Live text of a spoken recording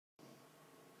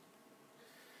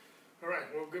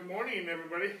Well, good morning,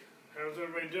 everybody. How's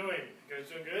everybody doing? You guys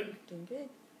doing good? Doing good.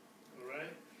 All right.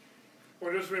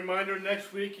 Well, just a reminder,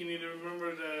 next week you need to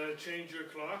remember to change your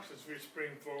clocks as we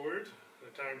spring forward.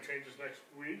 The time changes next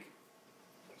week.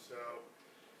 So,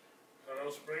 hello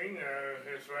spring,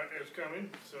 it's coming,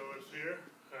 so it's here.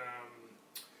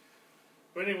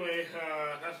 But anyway,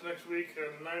 that's next week.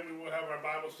 Tonight we will have our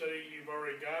Bible study. You've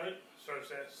already got it. Starts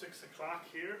at 6 o'clock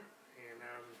here. And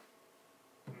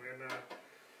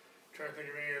trying to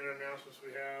think of any other announcements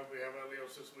we have. We have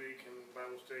Leos this week and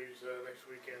Bible studies next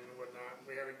weekend and whatnot.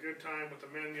 We had a good time with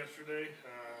the men yesterday.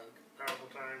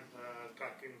 Powerful time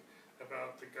talking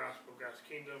about the gospel of God's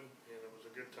kingdom. And it was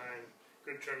a good time.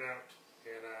 Good turnout.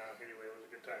 And anyway, it was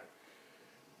a good time.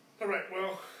 All right,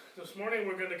 well, this morning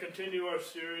we're going to continue our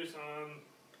series on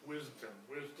wisdom.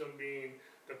 Wisdom being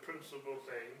the principal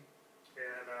thing.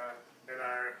 And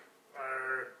our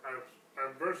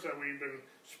verse that we've been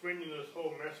springing this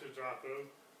whole message off of,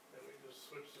 let me just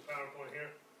switch to PowerPoint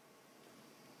here,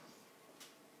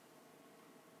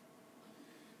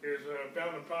 is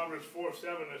found in Proverbs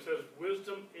 4:7. It says,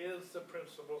 wisdom is the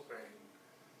principal thing.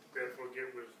 Therefore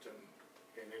get wisdom.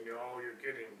 And in all you're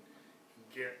getting,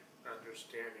 get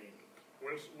understanding.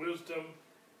 Wisdom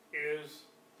is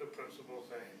the principal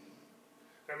thing.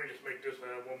 Let me just make this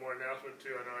one more announcement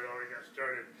too. I know I already got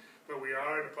started. But we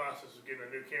are in the process of getting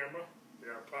a new camera. We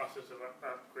are in the process of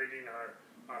upgrading our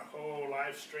whole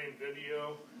live stream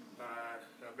video.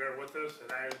 Bear with us, and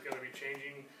that is going to be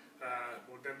changing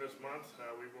within this month.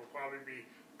 We will probably be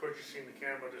purchasing the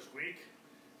camera this week,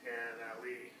 and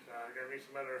we are going to need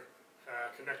some other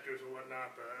connectors and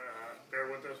whatnot. But bear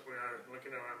with us. We are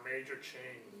looking at a major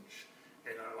change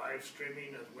in our live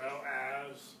streaming as well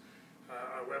as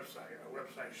our website. Our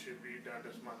website should be done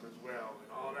this month as well. And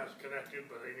all that's connected,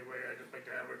 but anyway, I just make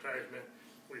the advertisement.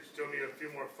 We still need a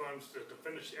few more funds to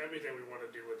finish everything we want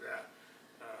to do with that.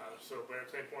 But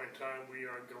at the same point in time, we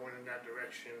are going in that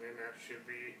direction, and that should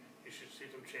be, you should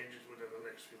see some changes within the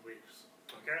next few weeks.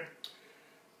 Okay?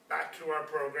 Back to our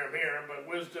program here, but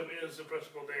wisdom is the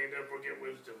principal thing, therefore get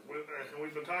wisdom. And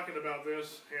we've been talking about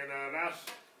this, and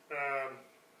last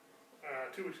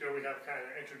 2 weeks ago we had kind of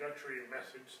an introductory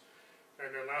message.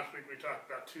 And then last week we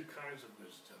talked about two kinds of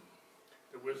wisdom.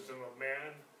 The wisdom of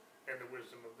man and the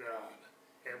wisdom of God.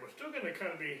 And we're still going to kind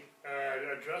of be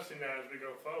addressing that as we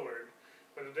go forward.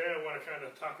 But today I want to kind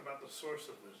of talk about the source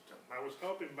of wisdom. I was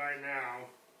hoping by now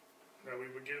that we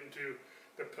would get into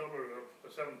the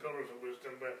 7 pillars of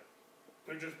wisdom, but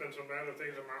there's just been some other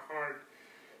things in my heart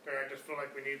that I just feel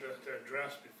like we need to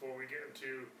address before we get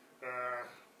into the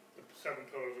 7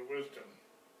 pillars of wisdom.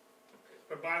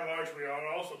 But by and large, we are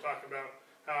also talking about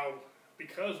how,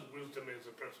 because wisdom is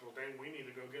the principal thing, we need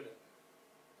to go get it.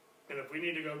 And if we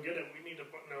need to go get it, we need to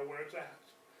know where it's at.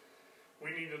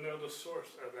 We need to know the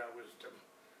source of that wisdom.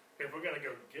 If we're going to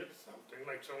go get something,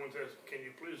 like someone says, can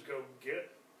you please go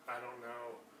get, I don't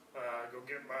know, go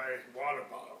get my water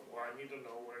bottle. Well, I need to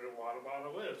know where the water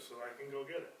bottle is so I can go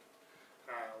get it.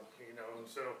 And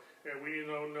so we need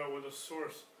to know where the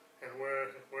source and where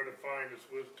to find this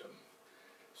wisdom.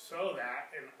 So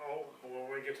that, when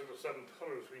we get to the 7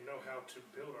 pillars, we know how to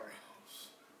build our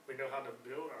house. We know how to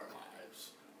build our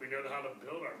lives. We know how to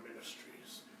build our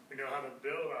ministries. We know how to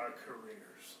build our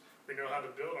careers. We know how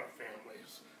to build our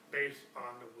families based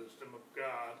on the wisdom of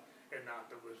God and not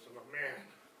the wisdom of man.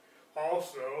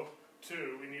 Also,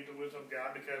 too, we need the wisdom of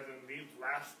God because in these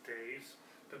last days,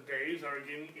 the days are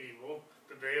getting evil.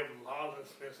 The day of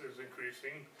lawlessness is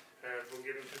increasing. As we'll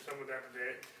get into some of that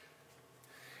today.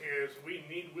 Is we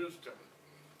need wisdom.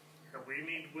 And we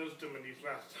need wisdom in these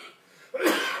last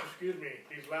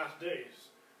these last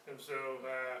days. And so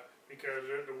because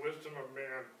the wisdom of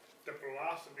man, the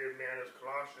philosophy of man, as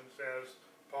Colossians says,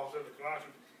 Paul says to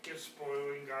Colossians, is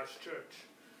spoiling God's church.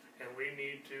 And we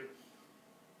need to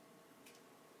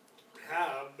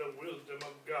have the wisdom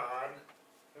of God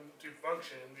to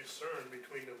function and discern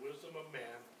between the wisdom of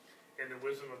man and the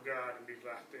wisdom of God in these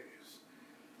last days.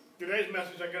 Today's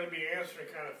message, I'm going to be answering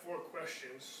kind of 4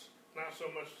 questions. Not so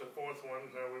much the 4th one.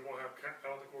 We won't have, I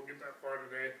don't think we'll get that far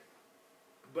today.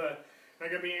 But I'm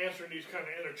going to be answering these kind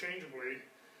of interchangeably.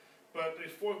 But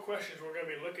these 4 questions we're going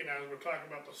to be looking at as we're talking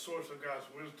about the source of God's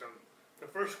wisdom. The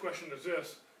first question is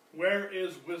this: where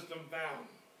is wisdom found?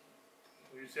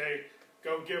 You say,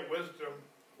 go get wisdom.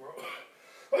 Well,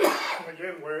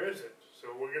 again, where is it? So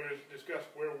we're going to discuss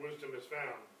where wisdom is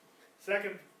found.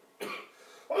 Second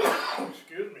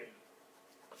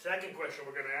Second question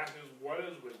we're going to ask is, what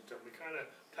is wisdom? We kind of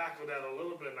tackled that a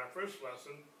little bit in our first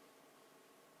lesson,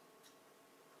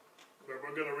 but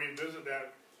we're going to revisit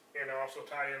that and also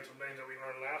tie in some things that we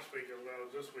learned last week as well as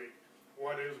this week.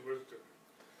 What is wisdom?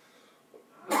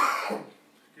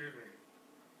 Excuse me.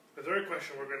 The third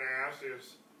question we're going to ask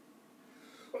is,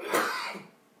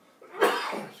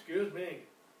 excuse me,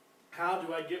 how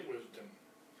do I get wisdom?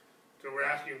 So we're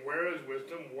asking, where is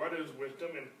wisdom, what is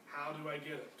wisdom, and how do I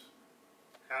get it?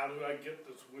 How do I get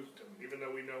this wisdom? Even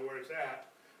though we know where it's at,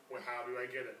 well, how do I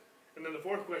get it? And then the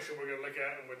fourth question we're going to look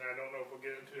at, and I don't know if we'll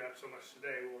get into that so much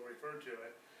today, we'll refer to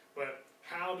it, but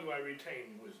how do I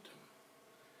retain wisdom?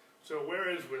 So where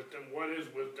is wisdom? What is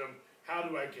wisdom? How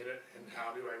do I get it? And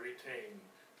how do I retain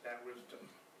that wisdom?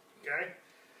 Okay?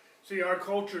 See, our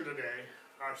culture today,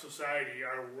 our society,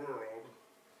 our world,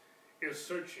 is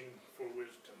searching for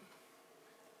wisdom.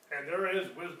 And there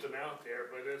is wisdom out there,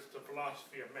 but it's the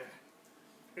philosophy of man.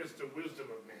 It's the wisdom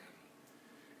of man.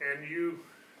 And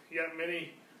yet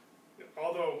many,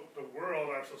 although the world,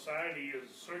 our society is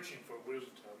searching for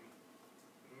wisdom,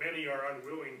 many are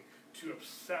unwilling to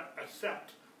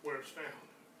accept where it's found.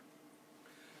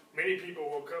 Many people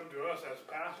will come to us as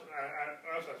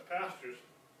pastors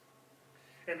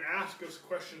and ask us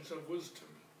questions of wisdom.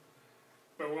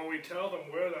 But when we tell them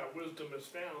where that wisdom is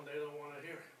found, they don't want to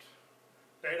hear it.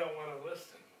 They don't want to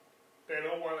listen. They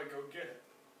don't want to go get it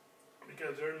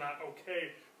because they're not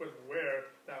okay with where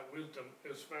that wisdom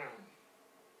is found.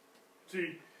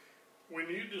 See, when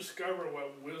you discover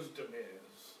what wisdom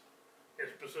is, and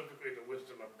specifically the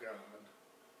wisdom of God,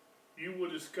 you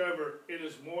will discover it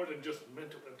is more than just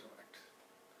mental intellect.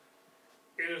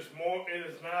 It is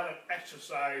not an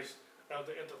exercise of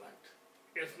the intellect.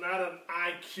 It's not an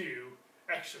IQ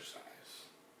exercise.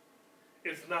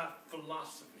 It's not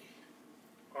philosophy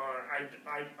or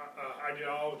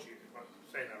ideology, if I'm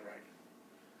saying that right.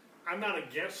 I'm not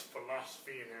against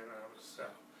philosophy in and of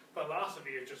itself.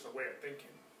 Philosophy is just a way of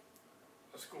thinking,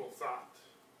 a school of thought.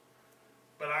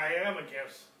 But I am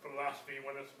against philosophy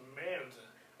when it's man's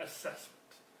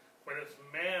assessment, when it's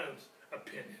man's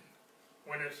opinion,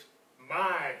 when it's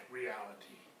my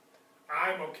reality.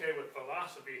 I'm okay with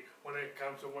philosophy when it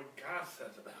comes to what God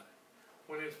says about it,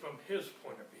 when it's from His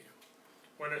point of view,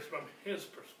 when it's from His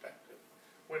perspective,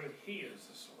 when He is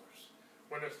the source,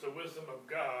 when it's the wisdom of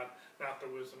God, not the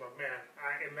wisdom of man.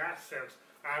 In that sense,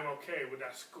 I'm okay with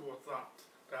that school of thought,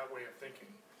 that way of thinking.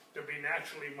 To be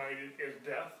naturally minded is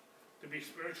death. To be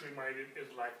spiritually minded is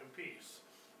life and peace.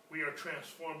 We are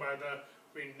transformed by the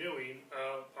renewing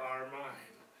of our mind.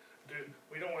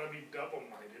 We don't want to be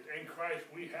double-minded. In Christ,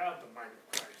 we have the mind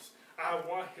of Christ. I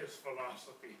want His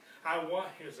philosophy. I want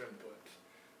His input.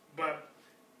 But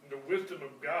the wisdom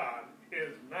of God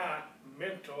is not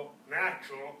mental,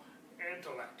 natural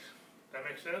intellect. That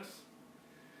makes sense?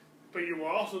 But you will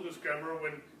also discover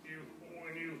when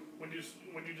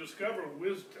you discover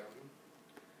wisdom,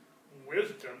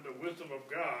 the wisdom of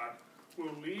God,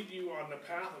 will lead you on the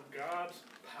path of God's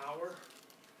power,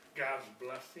 God's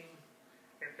blessing,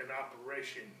 and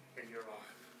operation in your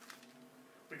life.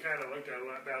 We kind of looked at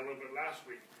that a little bit last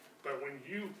week. But when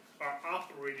you are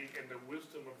operating in the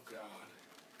wisdom of God,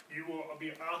 you will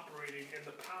be operating in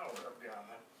the power of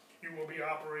God. You will be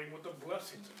operating with the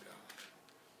blessings of God.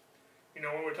 You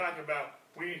know, when we're talking about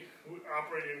we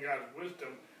operating in God's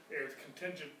wisdom is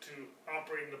contingent to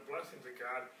operating the blessings of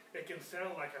God, it can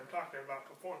sound like I'm talking about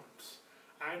performance.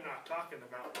 I'm not talking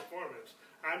about performance.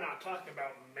 I'm not talking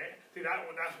about man. See, that's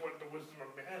what the wisdom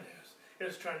of man is.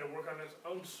 It's trying to work on its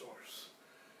own source.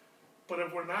 But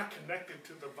if we're not connected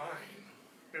to the vine,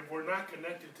 if we're not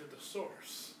connected to the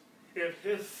source, if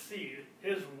His seed,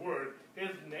 His word,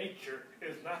 His nature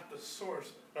is not the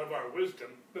source of our wisdom,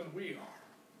 then we are.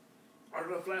 Or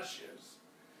the flesh is.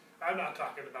 I'm not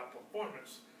talking about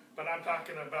performance, but I'm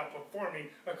talking about performing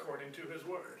according to His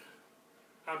word.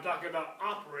 I'm talking about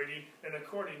operating and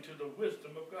according to the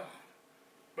wisdom of God.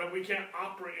 But we can't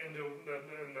operate in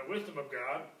the wisdom of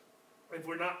God if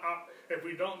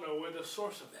we don't know where the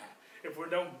source of that. If we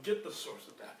don't get the source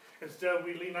of that. Instead,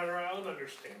 we lean on our own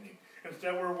understanding.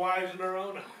 Instead, we're wise in our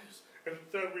own eyes.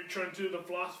 Instead, we turn to the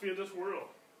philosophy of this world,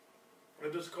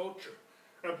 of this culture,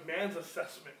 of man's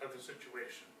assessment of the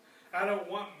situation. I don't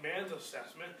want man's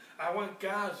assessment. I want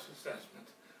God's assessment.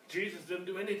 Jesus didn't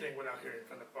do anything without hearing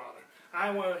from the Father. I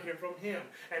want to hear from Him.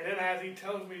 And then as He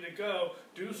tells me to go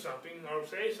do something or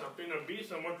say something or be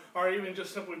someone or even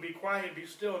just simply be quiet, be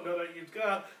still, and know that He's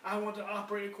God, I want to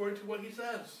operate according to what He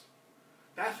says.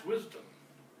 That's wisdom.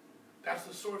 That's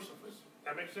the source of wisdom.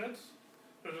 That makes sense?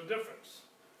 There's a difference.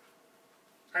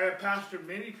 I have pastored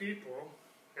many people,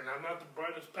 and I'm not the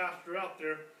brightest pastor out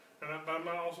there, and I'm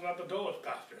also not the dullest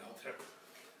pastor out there.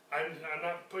 I'm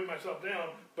not putting myself down,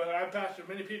 but I've pastored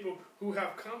many people who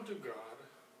have come to God.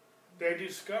 They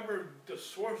discovered the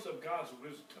source of God's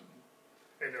wisdom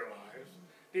in their lives.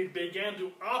 They began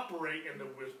to operate in the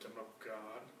wisdom of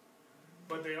God.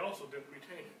 but they also didn't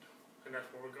retain it. And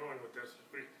that's where we're going with this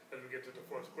as we get to the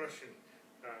fourth question.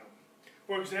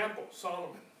 For example,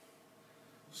 Solomon.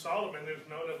 Solomon is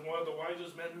known as one of the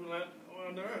wisest men who lived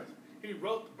on the earth. He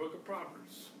wrote the book of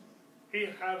Proverbs. He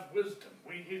has wisdom.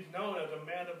 He's known as a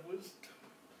man of wisdom.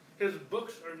 His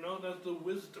books are known as the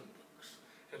wisdom books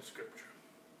in Scripture.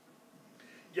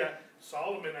 Yet,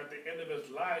 Solomon, at the end of his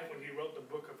life, when he wrote the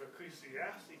book of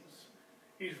Ecclesiastes,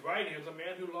 he's writing as a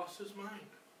man who lost his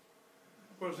mind.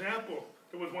 For example,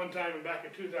 there was one time back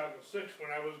in 2006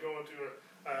 when I was going through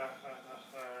a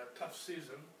tough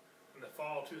season in the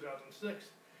fall of 2006,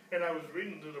 and I was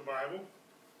reading through the Bible,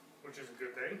 which is a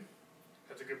good thing.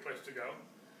 That's a good place to go.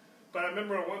 But I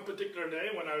remember on one particular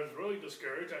day when I was really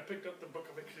discouraged, I picked up the book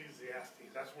of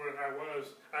Ecclesiastes. That's where I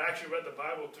was. I actually read the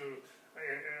Bible through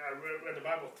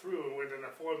within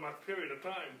a 4-month period of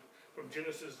time, from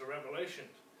Genesis to Revelation.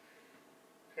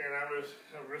 And I was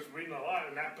reading a lot.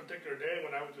 And that particular day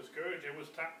when I was discouraged, it was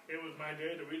my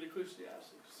day to read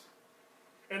Ecclesiastes.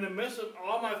 In the midst of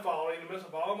all my folly, in the midst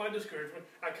of all my discouragement,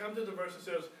 I come to the verse that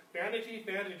says, vanity,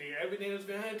 vanity, everything is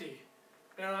vanity.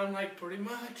 And I'm like, pretty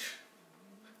much.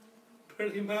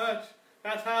 Pretty much.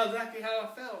 That's exactly how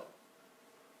I felt.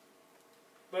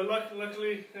 But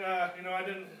luckily, I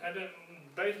didn't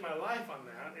base my life on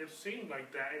that. It seemed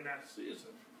like that in that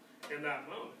season, in that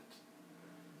moment.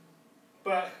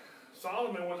 But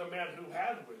Solomon was a man who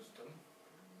had wisdom,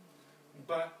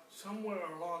 but somewhere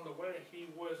along the way he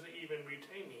wasn't even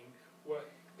retaining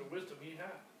the wisdom he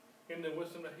had, in the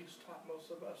wisdom that he's taught most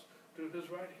of us through his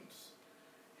writings.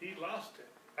 He lost it.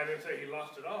 I didn't say he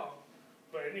lost it all,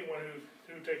 but anyone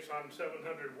who takes on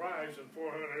 700 wives and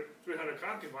 300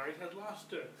 concubines has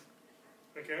lost it.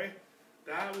 Okay?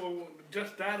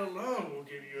 Just that alone will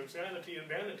give you insanity and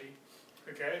vanity.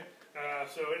 Okay?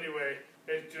 So anyway,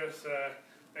 it's just,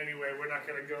 we're not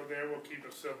going to go there. We'll keep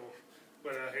it civil.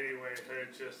 But anyway,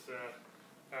 it's just,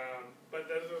 but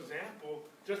as an example,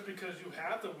 just because you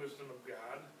have the wisdom of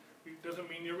God, it doesn't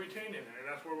mean you're retaining it. And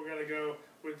that's where we're going to go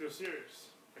with this series.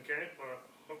 Okay?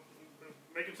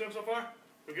 Making sense so far?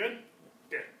 We good?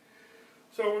 Yeah.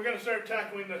 So we're going to start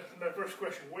tackling the first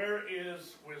question. Where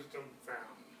is wisdom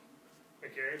found?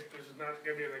 Okay? This is not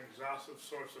going to be an exhaustive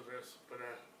source of this, but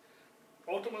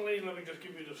ultimately, let me just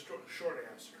give you the short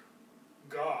answer.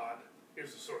 God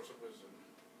is the source of wisdom.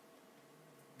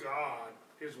 God,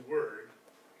 His Word,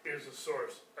 is the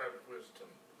source of wisdom.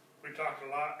 We talked a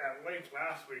lot at length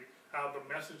last week how the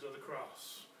message of the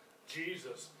cross,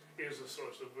 Jesus, is the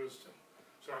source of wisdom.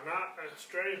 So I'm not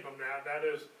straying from that. That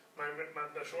is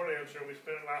the short answer. We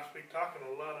spent last week talking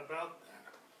a lot about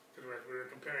that because we were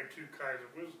comparing two kinds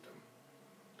of wisdom.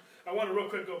 I want to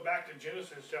real quick go back to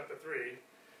Genesis chapter 3,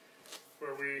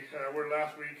 where we were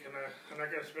last week, and I'm not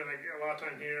going to spend a lot of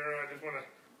time here. I just want to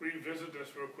revisit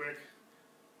this real quick.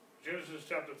 Genesis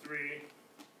chapter 3,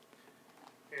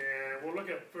 and we'll look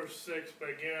at verse 6, but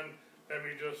again, let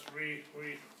me just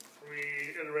reiterate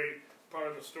part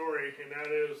of the story, and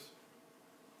that is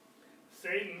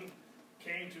Satan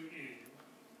came to Eve,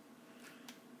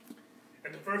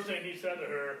 and the first thing he said to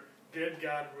her, did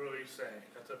God really say?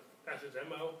 That's his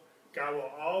MO. God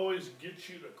will always get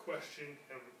you to question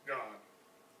God.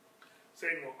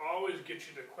 Satan will always get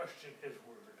you to question His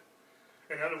Word.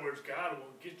 In other words, God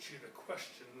will get you to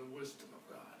question the wisdom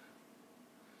of God.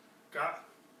 God,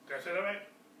 did I say that right?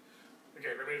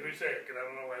 Okay, let me re-say it, because I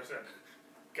don't know what I said.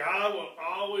 God will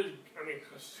always,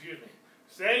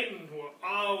 Satan will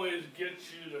always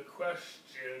get you to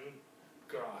question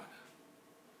God.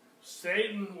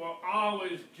 Satan will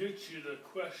always get you to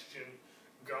question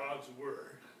God's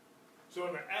Word. So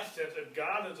in the essence, if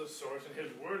God is a source and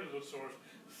His Word is a source,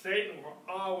 Satan will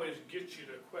always get you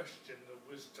to question the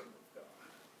wisdom of God.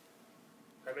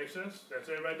 That make sense? Did I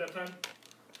say it right that time?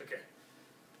 Okay.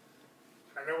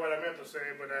 I know what I meant to say,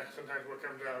 but sometimes what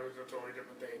comes out is a totally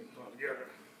different thing altogether.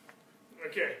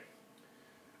 Okay.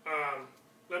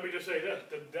 Let me just say this.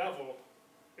 The devil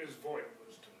is void of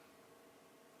wisdom.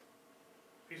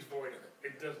 He's void of it.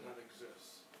 It does not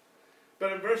exist.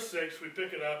 But in verse 6, we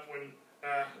pick it up when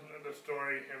the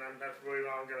story, and that's really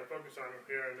all I'm going to focus on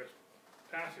here in this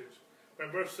passage. But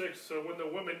in verse 6, so when the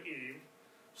woman Eve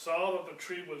saw that the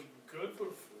tree was good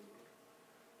for food,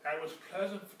 that was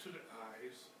pleasant to the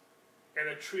eyes, and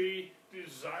a tree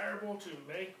desirable to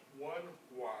make one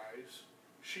wise,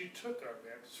 she took of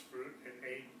its fruit and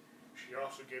ate. She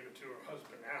also gave it to her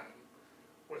husband Adam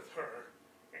with her,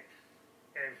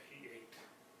 and he ate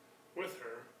with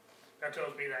her. That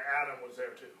tells me that Adam was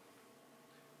there too.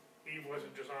 Eve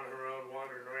wasn't just on her own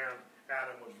wandering around.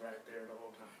 Adam was right there the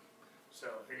whole time. So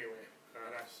anyway,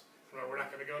 we're not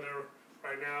going to go there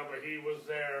right now, but he was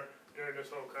there during this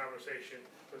whole conversation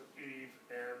with Eve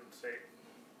and Satan.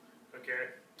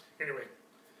 Okay? Anyway,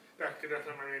 that's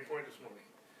not my main point this morning.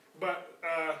 But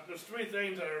there's three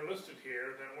things that are listed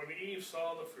here. That when Eve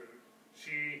saw the fruit,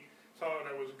 she saw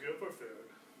that it was good for food.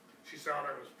 She saw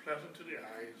that it was pleasant to the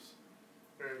eyes.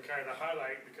 And kind of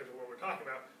highlight, because of what we're talking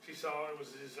about, she saw it was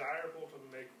desirable to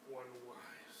make one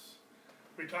wise.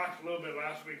 We talked a little bit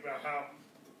last week about how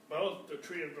both the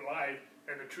tree of life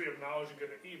and the tree of knowledge of good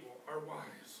and evil are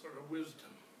wise, or the wisdom.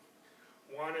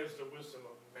 One is the wisdom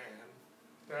of man.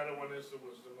 The other one is the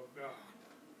wisdom of God.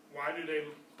 Why do they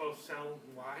both sound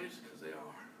wise? Because they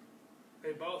are.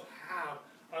 They both have,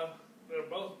 they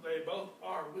both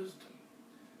are wisdom.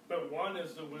 But one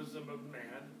is the wisdom of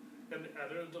man, and the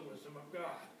other is the wisdom of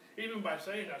God. Even by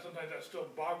saying that, sometimes that still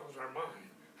boggles our mind.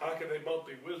 How can they both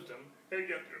be wisdom, and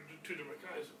yet they're two different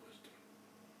kinds of wisdom?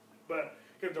 But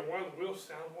if the one will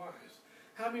sound wise.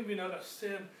 How many of you know that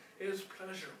sin is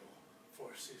pleasurable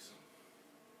for a season?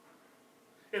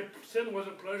 If sin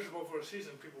wasn't pleasurable for a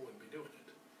season, people wouldn't be doing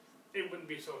it. It wouldn't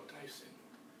be so enticing.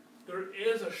 There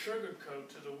is a sugarcoat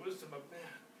to the wisdom of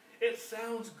man. It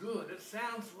sounds good. It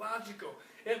sounds logical.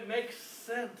 It makes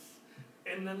sense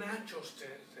in the natural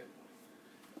standpoint.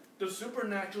 The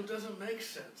supernatural doesn't make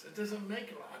sense. It doesn't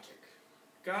make logic.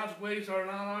 God's ways are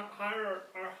not higher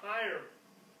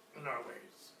than our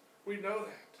ways. We know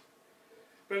that.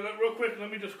 But real quick,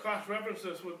 let me just cross-reference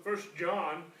this with 1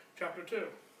 John chapter 2.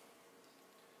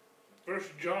 1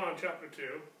 John chapter 2.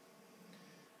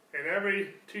 And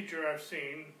every teacher I've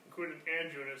seen, including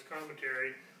Andrew in his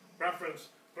commentary, reference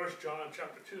 1 John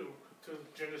chapter 2 to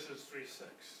Genesis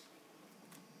 3:6.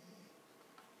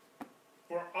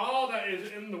 For all that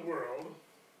is in the world,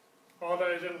 all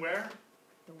that is in where?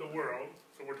 The world.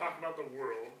 So we're talking about the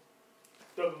world.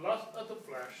 The lust of the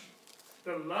flesh,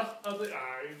 the lust of the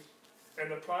eyes,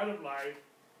 and the pride of life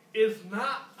is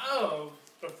not of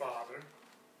the Father,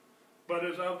 but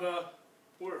is of the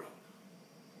world.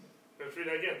 Let's read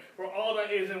that again. For all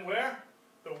that is in where?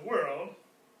 The world.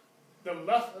 The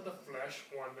lust of the flesh,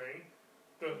 one thing.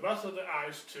 The lust of the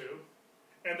eyes, two.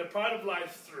 And the pride of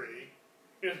life, three.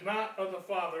 Is not of the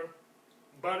Father,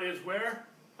 but is where?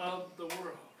 Of the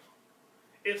world.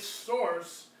 Its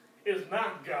source is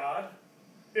not God.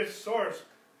 Its source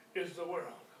is the world.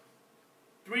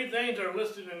 Three things are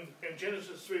listed in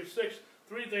Genesis 3:6.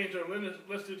 Three things are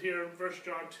listed here in 1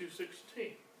 John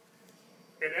 2:16.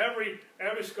 And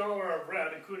every scholar I've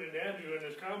read, including Andrew in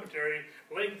his commentary,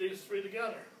 linked these three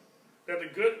together. That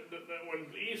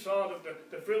when Eve saw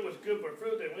that the fruit was good for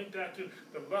fruit, they linked that to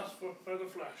the lust for the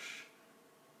flesh.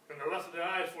 And the lust of the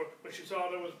eyes, for when she saw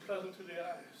that it was pleasant to the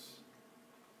eyes.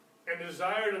 And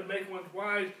desire to make one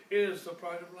wise is the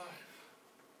pride of life.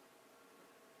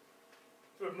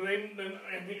 So and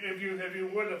if you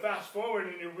were to fast forward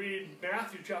and you read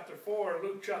Matthew chapter 4,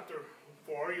 Luke chapter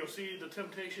 4, you'll see the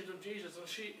temptations of Jesus. And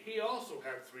he also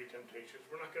had three temptations.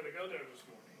 We're not going to go there this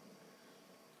morning.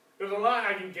 There's a lot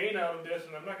I can gain out of this,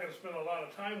 and I'm not going to spend a lot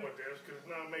of time with this because it's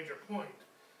not a major point.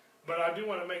 But I do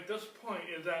want to make this point,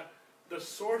 is that the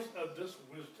source of this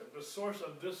wisdom, the source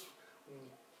of this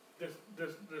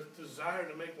desire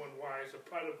to make one wise, the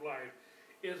pride of life,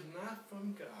 is not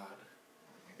from God.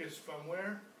 It's from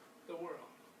where? The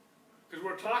world. Because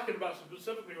we're talking about,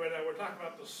 specifically right now, we're talking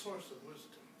about the source of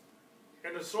wisdom.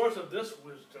 And the source of this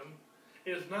wisdom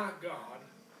is not God.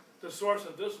 The source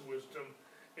of this wisdom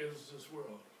is this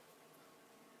world.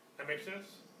 That makes sense?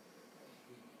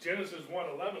 Genesis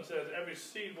 1:11 says, every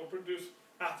seed will produce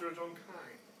after its own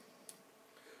kind.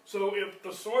 So if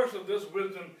the source of this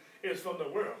wisdom is from the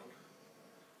world,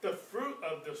 the fruit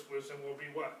of this wisdom will be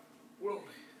what?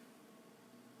 Worldly.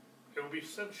 It will be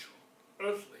sensual,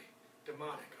 earthly,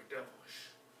 demonic, or devilish,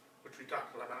 which we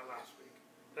talked about last week.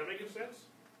 That making sense?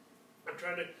 I'm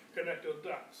trying to connect those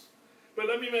dots. But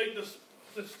let me make this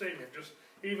statement, just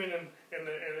even in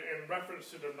reference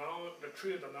to the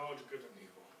tree of the knowledge of good and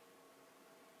evil.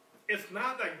 It's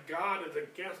not that God is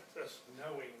against us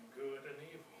knowing good and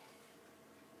evil.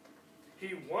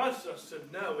 He wants us to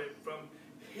know it from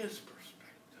His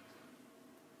perspective.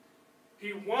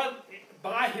 He wants,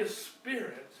 by His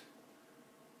Spirit,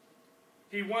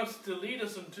 He wants to lead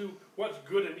us into what's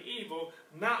good and evil,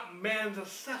 not man's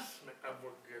assessment of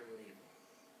what's good and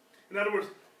evil. In other words,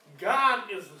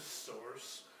 God is the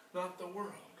source, not the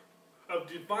world, of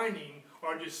defining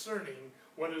or discerning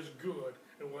what is good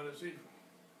and what is evil.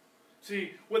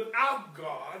 See, without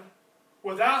God,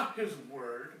 without His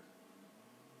Word,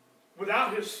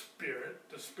 without His Spirit,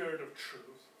 the Spirit of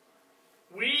truth,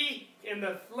 we in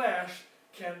the flesh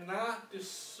cannot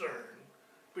discern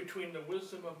between the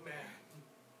wisdom of man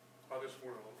of this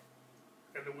world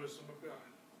and the wisdom of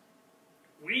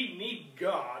God. We need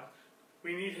God.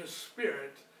 We need His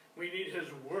Spirit. We need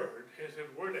His Word. His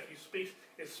Word that He speaks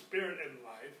is Spirit and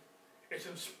life. It's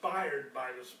inspired by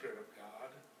the Spirit of God.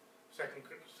 2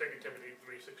 Timothy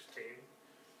 3:16.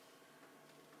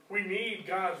 We need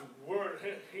God's Word.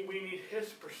 We need His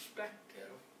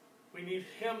perspective. We need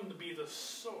Him to be the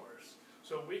source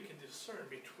so we can discern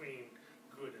between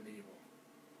good and evil,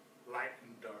 light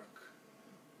and dark,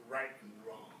 right and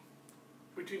wrong,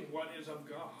 between what is of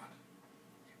God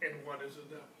and what is the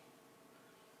devil.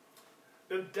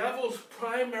 The devil's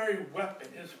primary weapon,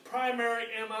 his primary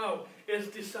MO, is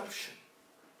deception.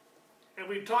 And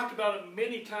we've talked about it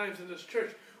many times in this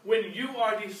church. When you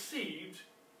are deceived,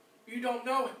 you don't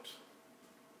know it.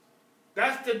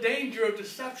 That's the danger of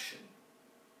deception.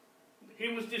 He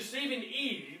was deceiving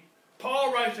Eve.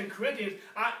 Paul writes in Corinthians,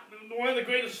 one of the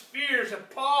greatest fears that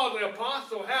Paul, the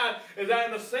apostle, had is that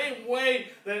in the same way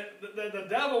that the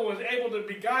devil was able to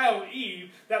beguile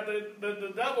Eve, that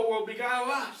the devil will beguile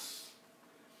us.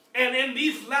 And in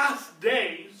these last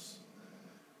days,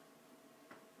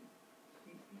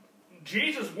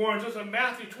 Jesus warns us in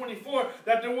Matthew 24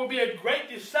 that there will be a great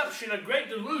deception, a great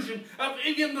delusion of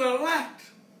even the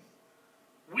elect.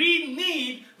 We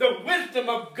need the wisdom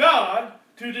of God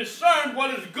to discern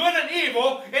what is good and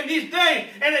evil in these days.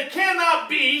 And it cannot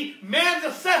be man's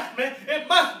assessment. It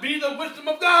must be the wisdom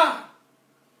of God.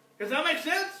 Does that make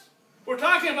sense? We're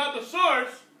talking about the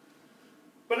source,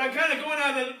 but I'm kind of going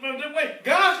out of a different way.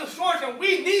 God's the source, and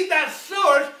we need that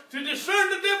source to discern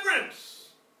the difference.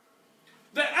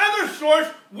 The other source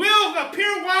will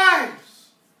appear wise,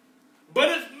 but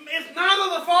it's not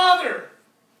of the Father.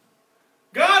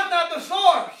 God's not the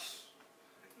source.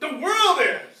 The world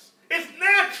is. It's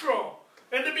natural.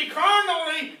 And to be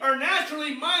carnally or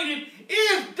naturally minded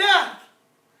is death.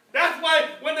 That's why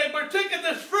when they partake of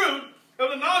this fruit of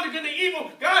the knowledge of good and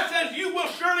evil, God says you will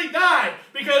surely die.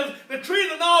 Because the tree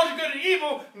of the knowledge of good and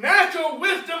evil, natural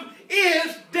wisdom,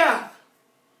 is death.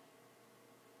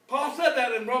 Paul said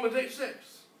that in Romans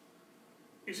 8:6.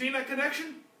 You see that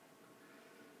connection?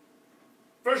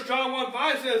 1 John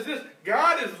 1:5 says this,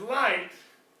 God is light,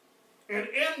 and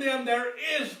in them there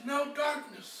is no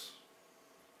darkness.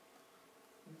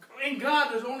 In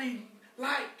God there's only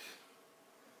light.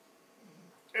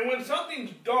 And when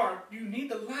something's dark, you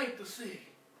need the light to see.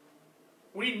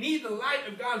 We need the light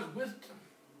of God's wisdom.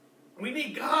 We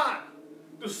need God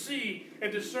to see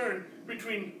and discern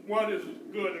between what is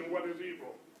good and what is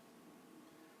evil.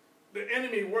 The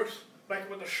enemy works like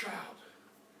with a shroud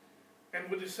and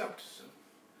with deception,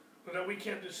 so that we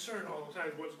can't discern all the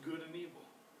time what's good and evil,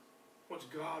 what's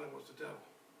God and what's the devil.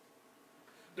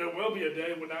 There will be a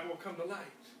day when that will come to light.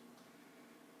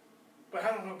 But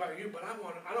I don't know about you, but I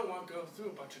don't want to go through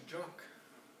a bunch of junk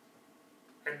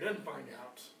and then find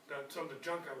out that some of the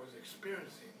junk I was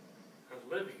experiencing and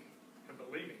living and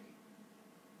believing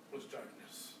was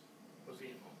darkness, was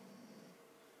evil.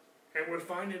 And we're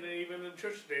finding it even in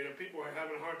church today that people are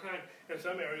having a hard time in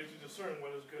some areas to discern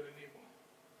what is good and evil.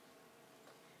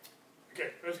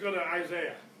 Okay, let's go to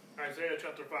Isaiah. Isaiah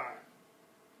chapter 5.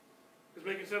 Is it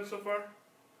making sense so far?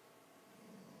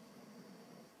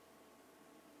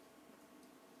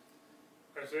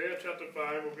 Isaiah chapter 5,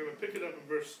 we're going to pick it up in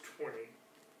verse 20.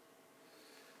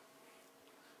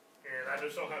 And I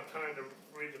just don't have time to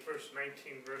read the first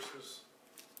 19 verses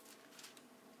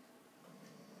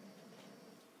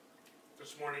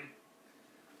this morning.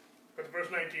 But the first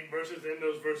 19 verses, in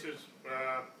those verses,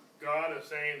 God is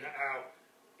saying how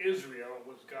Israel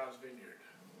was God's vineyard.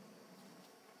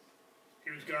 He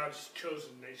was God's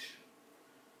chosen nation,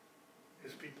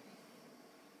 His people.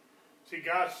 See,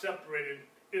 God separated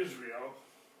Israel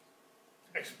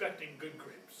expecting good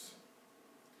grapes.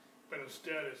 But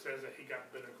instead it says that He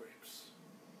got bitter grapes.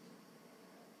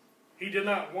 He did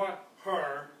not want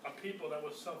her, a people that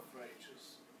was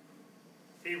self-righteous.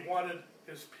 He wanted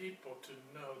His people to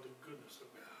know the goodness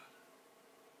of God.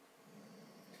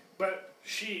 But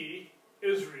she,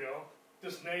 Israel,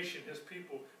 this nation, His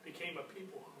people, became a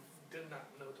people who did not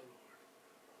know the Lord,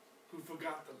 who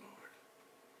forgot the Lord,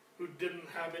 who didn't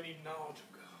have any knowledge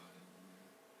of God.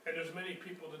 And there's many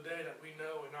people today that we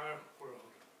know in our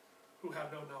world who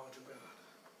have no knowledge of God.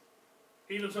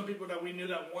 Even some people that we knew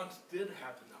that once did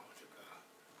have the knowledge of God.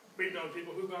 We've known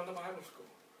people who've gone to Bible school.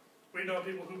 We know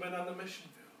people who've been on the mission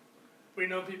field. We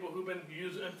know people who've been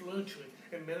used influentially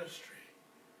in ministry,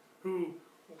 who,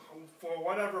 for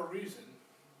whatever reason,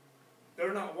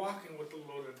 they're not walking with the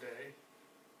Lord today.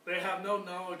 They have no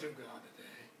knowledge of God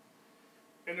today.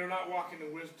 And they're not walking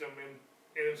in wisdom, and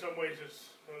in some ways it's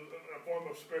a form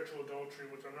of spiritual adultery,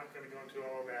 which I'm not going to go into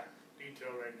all that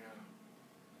detail right now.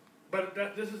 But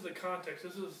this is the context.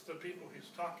 This is the people he's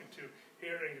talking to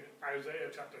here in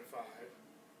Isaiah chapter 5.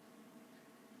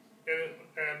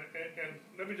 And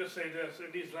let me just say this.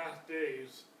 In these last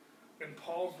days, in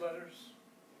Paul's letters,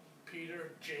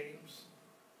 Peter, James,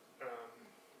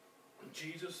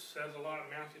 Jesus says a lot in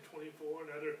Matthew 24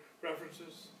 and other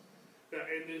references, that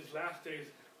in these last days,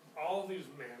 all these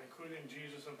men, including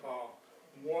Jesus and Paul,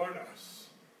 warn us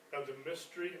of the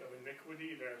mystery of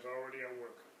iniquity that is already at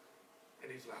work in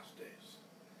these last days.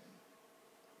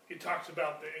 He talks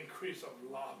about the increase of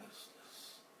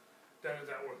lawlessness that is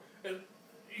at work. And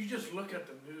you just look at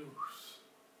the news.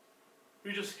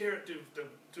 You just hear it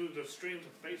through the streams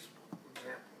of Facebook, for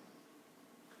example.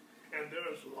 And there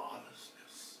is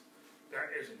lawlessness that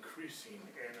is increasing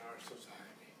in our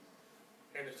society.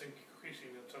 And it's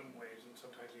increasing in some ways, and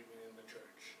sometimes even in the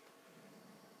church.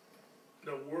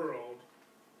 The world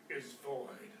is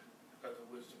void of the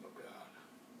wisdom of God.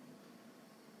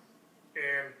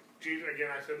 And Jesus,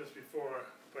 again, I said this before,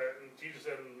 but Jesus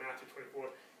said in Matthew 24,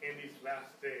 in these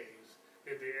last days,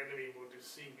 that the enemy will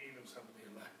deceive even some of the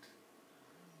elect.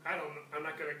 I'm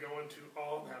not going to go into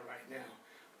all that right now,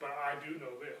 but I do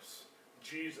know this.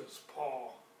 Jesus,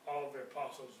 Paul, all of the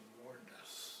apostles warned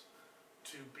us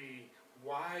to be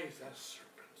wise as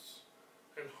serpents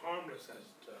and harmless as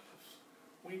doves.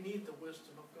 We need the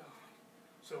wisdom of God,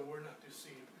 so we're not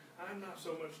deceived. I'm not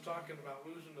so much talking about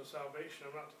losing the salvation,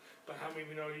 but how many of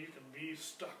you know you can be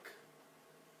stuck?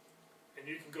 And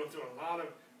you can go through a lot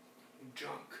of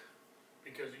junk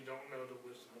because you don't know the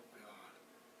wisdom of God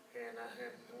and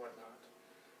whatnot.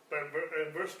 But in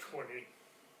verse 20,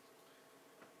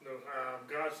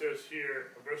 God says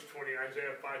here, in verse 20,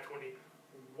 Isaiah 5:20,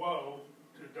 woe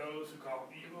to those who call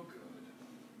evil good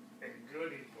and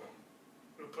good evil,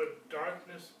 who put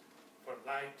darkness for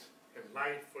light and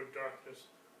light for darkness,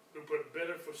 who put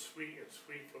bitter for sweet and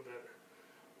sweet for bitter.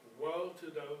 Woe to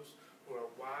those who are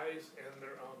wise in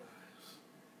their own eyes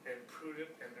and prudent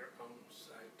in their own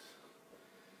sight.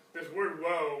 This word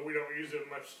woe, we don't use it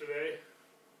much today.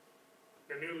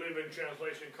 The New Living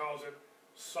Translation calls it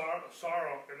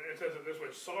sorrow, and it says it this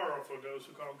way, sorrow for those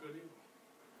who call good evil.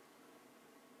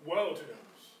 Woe to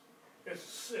those. It's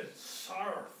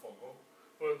sorrowful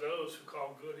for those who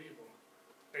call good evil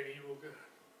and evil good.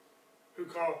 Who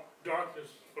call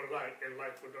darkness for light and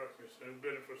light for darkness, and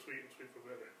bitter for sweet and sweet for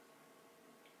bitter.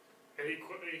 And he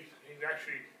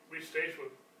actually restates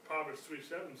what Proverbs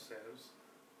 3:7 says,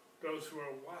 those who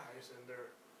are wise in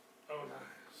their own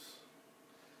eyes,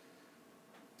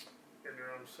 in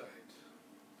their own sight.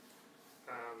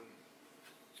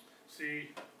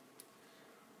 See,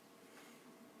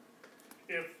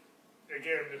 if,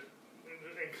 again,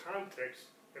 in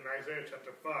context, in Isaiah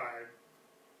chapter 5,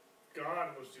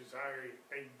 God was desiring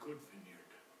a good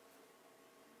vineyard,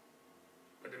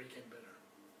 but it became bitter.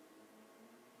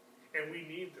 And we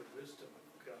need the wisdom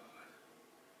of God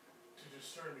to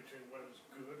discern between what is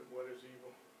good and what is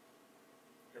evil,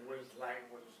 and what is light,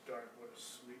 what is dark, what is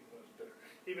sweet, what is bitter.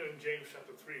 Even in James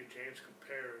chapter 3, James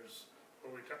compares,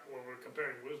 when we're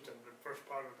comparing wisdom, the first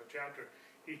part of the chapter,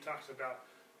 he talks about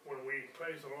when we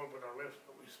praise the Lord with our lips,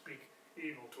 but we speak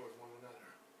evil towards one another.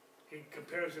 He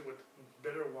compares it with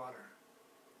bitter water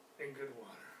and good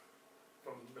water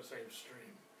from the same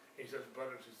stream. He says,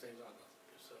 brothers, these things ought not to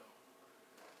be so.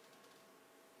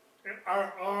 And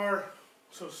our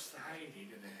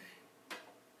society today,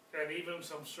 and even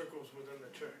some circles within the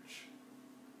church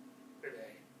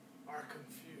today, are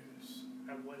confused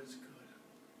at what is good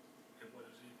and what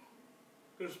is evil.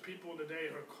 There's people today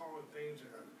who are calling things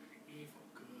that are evil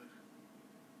good,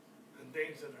 and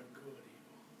things that are good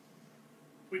evil.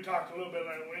 We talked a little bit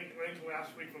about length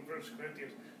last week from 1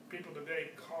 Corinthians. People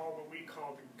today call what we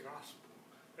call the gospel.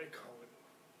 They call it.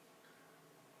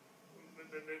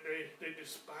 They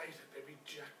despise it. They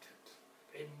reject it.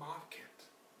 They mock it.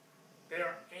 They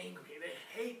are angry. They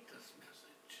hate this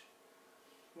message.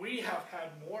 We have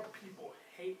had more people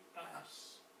hate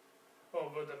us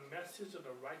over the message of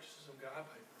the righteousness of God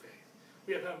by faith.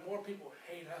 We have had more people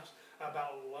hate us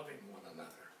about loving one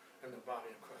another in the body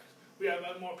of Christ. We have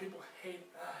had more people hate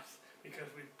us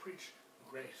because we preach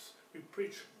grace. We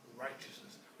preach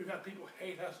righteousness. We've had people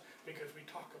hate us because we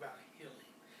talk about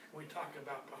healing. We talk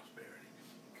about prosperity.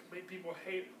 People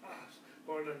hate us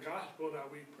for the gospel that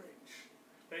we preach.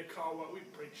 They call what we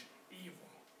preach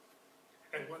evil,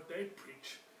 and what they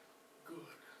preach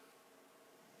good.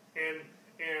 And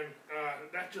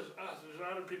not just us. There's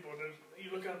other people.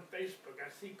 You look on Facebook. I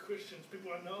see Christians,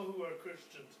 people I know who are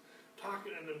Christians,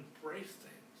 talking and embrace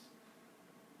things.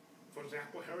 For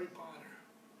example, Harry Potter,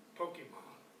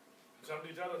 Pokemon, some of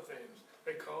these other things.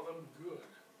 They call them good.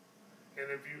 And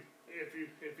if if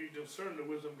you discern the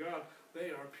wisdom of God,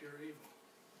 they are pure evil.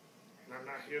 And I'm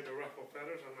not here to ruffle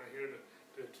feathers. I'm not here to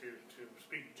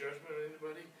speak judgment on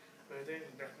anybody or anything.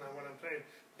 That's not what I'm saying.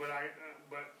 But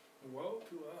woe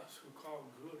to us who call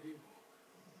good evil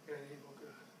and evil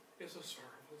good. It's a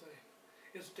sorrowful thing.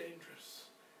 It's dangerous.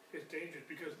 It's dangerous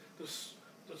because the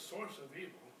source of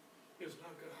evil is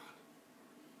not God.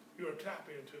 You are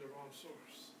tapping into the wrong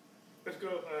source. Let's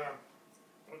go.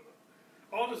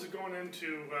 All this is going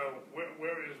into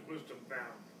where is wisdom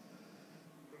found.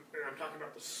 And I'm talking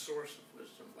about the source of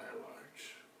wisdom by and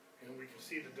large. And we can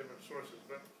see the different sources.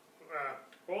 But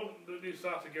all these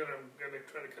thoughts together, I'm going to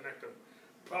try to connect them.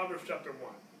 Proverbs chapter 1,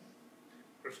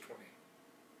 verse 20.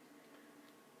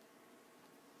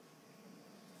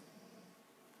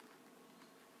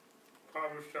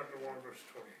 Proverbs chapter 1, verse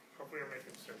 20. Hopefully I'm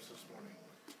making sense this morning.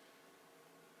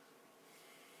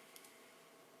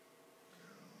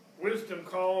 Wisdom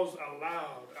calls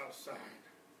aloud outside.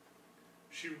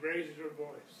 She raises her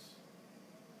voice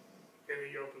in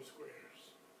the open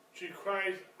squares. She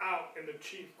cries out in the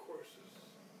chief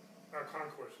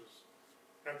concourses,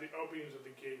 at the openings of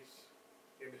the gates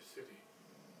in the city.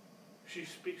 She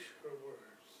speaks her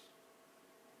words.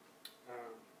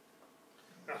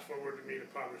 That's what we're to meet in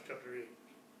Proverbs chapter 8.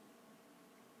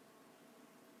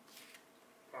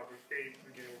 Proverbs 8,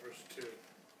 beginning with verse 2.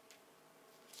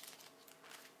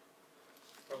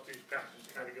 Both these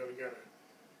passages kind of go together.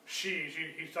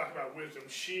 He's talking about wisdom.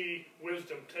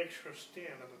 Wisdom, takes her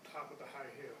stand at the top of the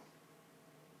high hill,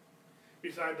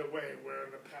 beside the way where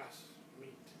the paths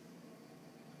meet.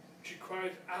 She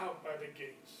cries out by the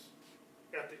gates,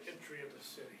 at the entry of the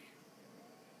city,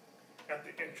 at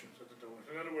the entrance of the doors.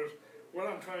 In other words, what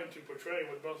I'm trying to portray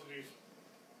with both of these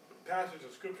passages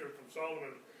of scripture from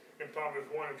Solomon in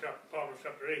Proverbs 1 and Proverbs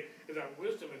chapter 8 is that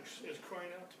wisdom is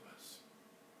crying out to us.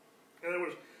 In other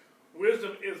words,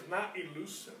 wisdom is not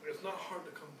elusive. It's not hard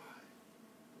to come by.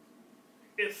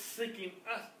 It's seeking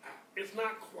us out. It's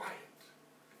not quiet.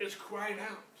 It's crying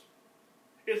out.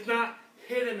 It's not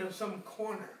hidden in some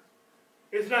corner.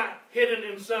 It's not hidden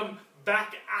in some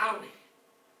back alley.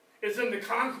 It's in the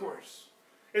concourse.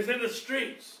 It's in the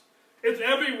streets. It's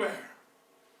everywhere.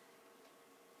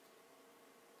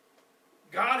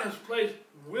 God has placed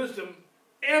wisdom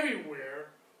everywhere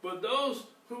for those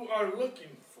who are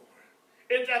looking for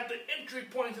it. It's at the entry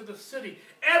points of the city.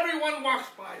 Everyone walks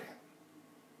by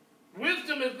it.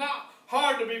 Wisdom is not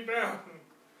hard to be found.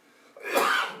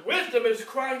 Wisdom is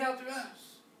crying out to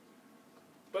us.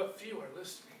 But few are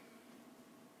listening.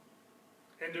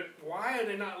 And why are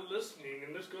they not listening?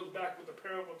 And this goes back with the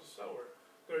parable of the sower.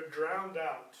 They're drowned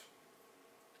out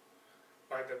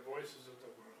by the voices of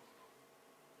the world.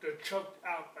 They're choked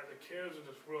out by the cares of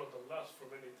this world, the lust for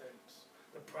many things,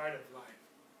 the pride of life,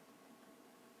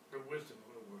 the wisdom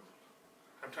of the world.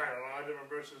 I'm trying a lot of different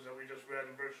verses that we just read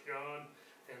in verse John,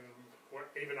 and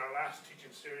even our last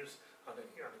teaching series on the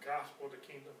gospel of the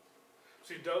kingdom.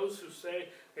 See, those who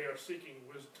say they are seeking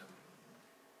wisdom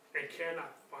and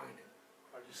cannot find it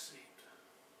are deceived.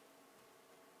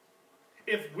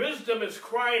 If wisdom is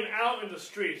crying out in the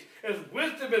streets, as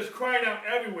wisdom is crying out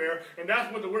everywhere, and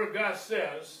that's what the Word of God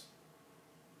says,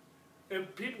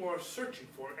 if people are searching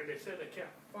for it and they say they can't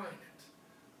find it,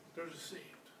 they're deceived.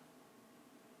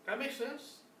 That makes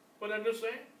sense? What I'm just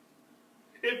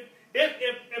saying?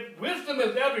 If wisdom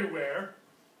is everywhere,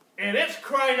 and it's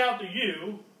crying out to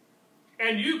you,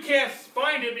 and you can't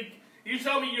find it, you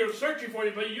tell me you're searching for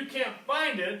it, but you can't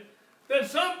find it, then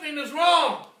something is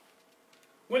wrong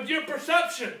with your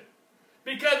perception,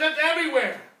 because it's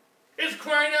everywhere. It's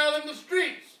crying out in the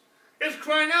streets. It's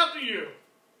crying out to you.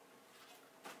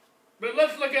 But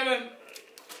let's look at it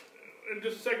in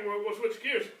just a second. We'll switch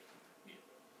gears.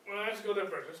 Well, let's go there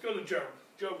first. Let's go to Job.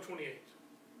 Job 28.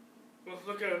 Let's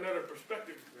look at another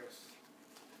perspective of this.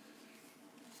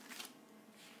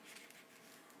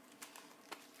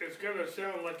 It's going to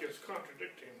sound like it's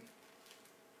contradicting.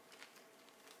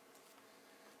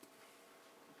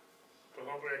 But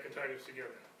hopefully I can tie this together.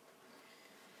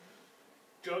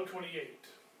 Job 28.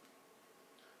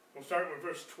 We'll start with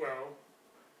verse 12.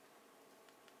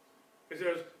 It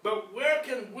says, but where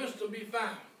can wisdom be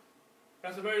found?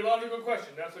 That's a very logical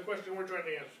question. That's the question we're trying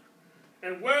to answer.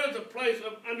 And where is the place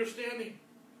of understanding?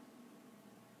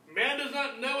 Man does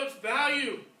not know its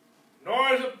value,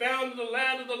 nor is it found in the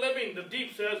land of the living. The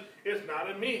deep says, it's not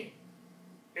in me.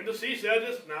 And the sea says,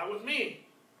 it's not with me.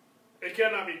 It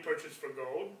cannot be purchased for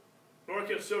gold, nor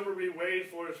can silver be weighed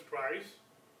for its price.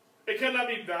 It cannot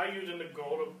be valued in the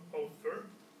gold of Ophir,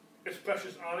 its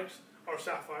precious onyx or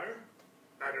sapphire.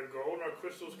 Neither gold nor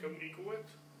crystals can equal it,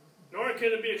 nor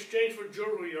can it be exchanged for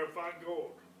jewelry or fine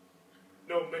gold.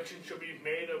 No mention shall be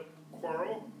made of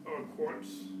coral or quartz,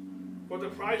 for the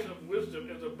price of wisdom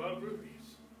is above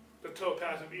rubies. The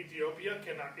topaz of Ethiopia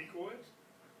cannot equal it,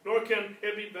 nor can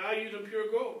it be valued in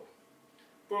pure gold.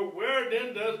 For where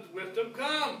then does wisdom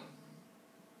come?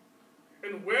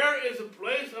 And where is the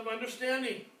place of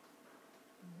understanding?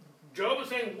 Job is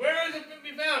saying, where is it to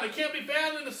be found? It can't be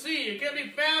found in the sea. It can't be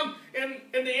found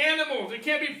in the animals. It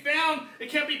can't be found. It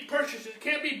can't be purchased. It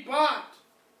can't be bought.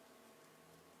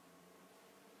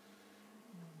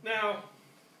 Now,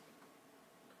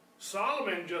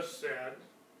 Solomon just said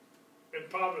in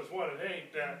Proverbs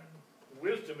 1:8 that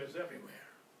wisdom is everywhere.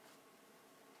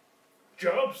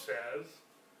 Job says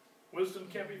wisdom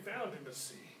can't be found in the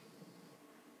sea.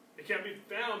 It can't be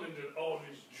found in all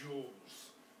these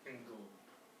jewels and gold.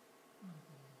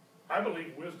 I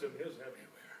believe wisdom is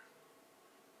everywhere.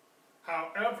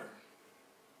 However,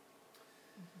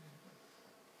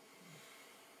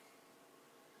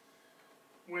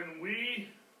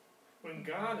 when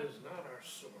God is not our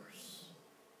source,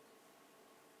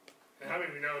 and how many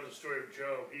of you know the story of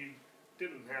Job? He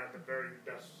didn't have the very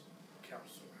best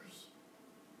counselors.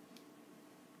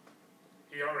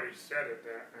 He already said it,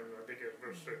 that, and I think it's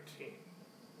verse 13,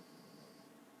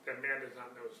 that man does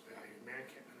not know his value. Man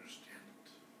can't understand it.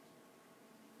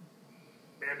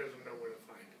 Man doesn't know where to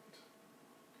find it.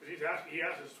 Because he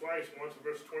asks us twice, once in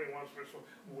verse 20, once in verse 1,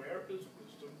 where is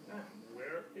wisdom now?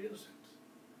 Where is it?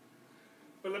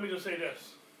 But let me just say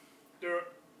this.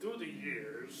 Through the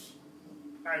years,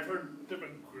 I've heard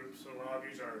different groups, a lot of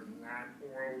these are not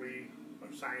orally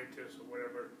or scientists or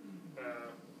whatever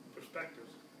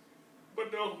perspectives,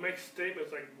 but they'll make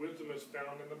statements like wisdom is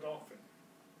found in the dolphin.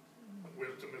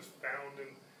 Wisdom is found in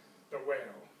the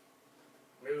whale.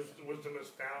 Wisdom is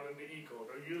found in the eagle.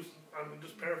 I'm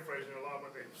just paraphrasing a lot of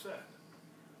what they've said.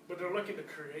 But they're looking to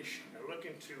creation. They're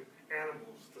looking to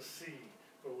animals, the sea,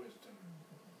 for wisdom.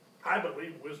 I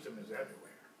believe wisdom is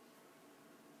everywhere.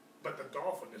 But the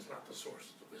dolphin is not the source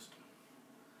of the wisdom.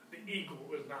 The eagle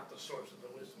is not the source of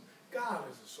the wisdom. God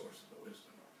is the source of the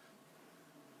wisdom.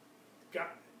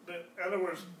 God, in other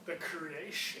words, the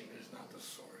creation is not the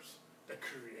source. The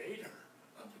creator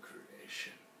of the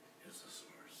creation is the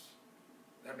source.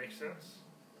 That makes sense?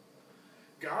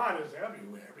 God is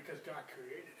everywhere because God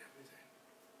created everything.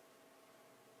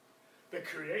 The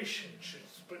creation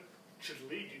should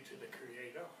lead you to the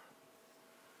creator.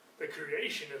 The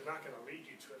creation is not going to lead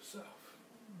you to itself.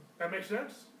 That makes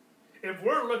sense? If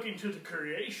we're looking to the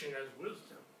creation as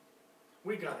wisdom,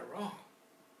 we got it wrong.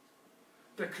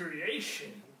 The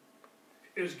creation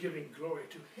is giving glory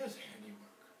to his handiwork.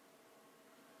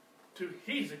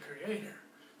 He's the creator.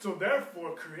 So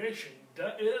therefore,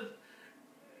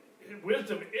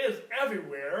 wisdom is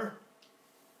everywhere,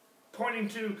 pointing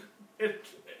to it.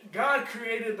 God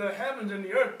created the heavens and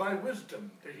the earth by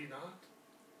wisdom, did he not?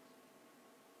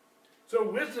 So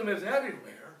wisdom is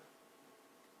everywhere,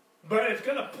 but it's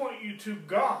going to point you to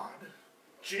God,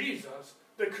 Jesus,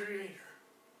 the creator,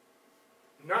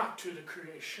 not to the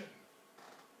creation.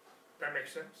 That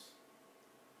makes sense?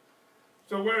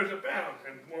 So where is it found?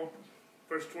 And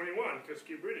verse 21, let's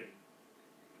keep reading.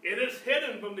 It is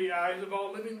hidden from the eyes of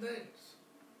all living things,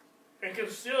 and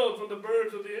concealed from the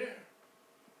birds of the air.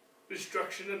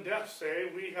 Destruction and death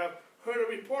say, we have heard a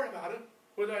report about it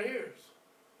with our ears.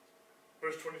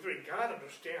 Verse 23, God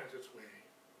understands its way.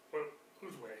 Well,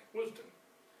 whose way? Wisdom.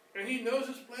 And he knows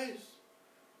his place,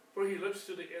 for he looks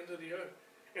to the ends of the earth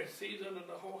and sees under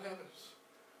the whole heavens,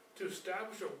 to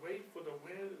establish a weight for the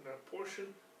wind and a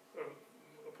portion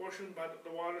by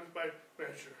the waters by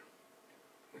measure.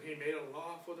 When he made a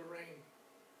law for the rain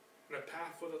and a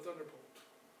path for the thunderbolt,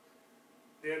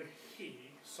 then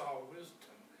he saw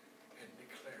wisdom and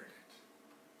declared it.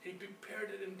 He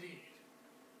prepared it indeed.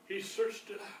 He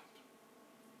searched it out.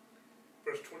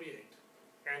 Verse 28,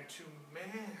 and to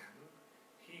man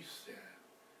he said,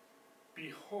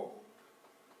 behold,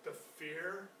 the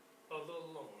fear of the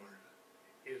Lord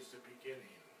is the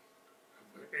beginning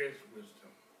is wisdom.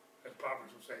 As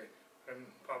Proverbs will say in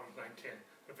Proverbs 9:10,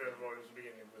 the fear of the Lord is the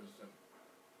beginning of wisdom.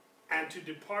 And to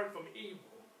depart from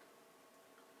evil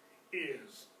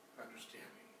is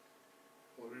understanding.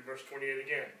 We'll read verse 28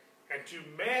 again. And to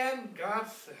man God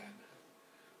said,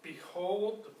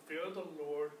 behold, the fear of the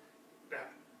Lord,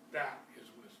 that is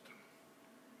wisdom.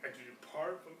 And to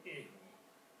depart from evil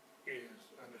is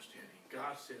understanding.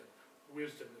 God said,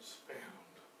 wisdom is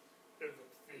found in the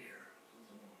fear of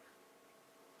the Lord.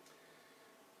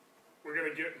 We're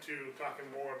going to get into talking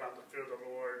more about the fear of the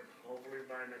Lord. Hopefully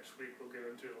by next week we'll get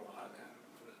into a lot of that.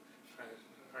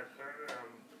 I've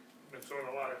been throwing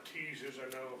a lot of teasers, I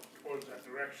know, towards that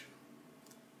direction.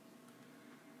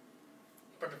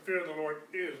 But the fear of the Lord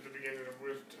is the beginning of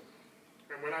wisdom.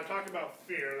 And when I talk about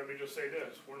fear, let me just say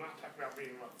this. We're not talking about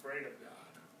being afraid of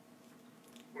God.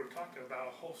 We're talking about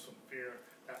a wholesome fear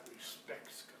that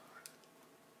respects God,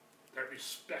 that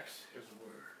respects His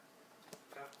Word,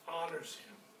 that honors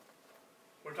Him.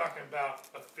 We're talking about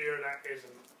a fear that is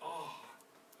in awe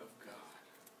of God.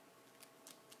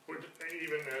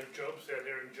 Even as Job said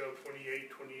here in Job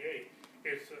 28:28,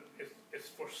 it's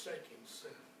forsaking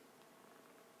sin.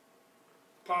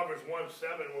 Proverbs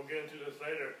 1:7, we'll get into this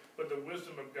later, but the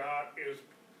wisdom of God is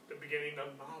the beginning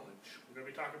of knowledge. We're going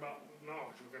to be talking about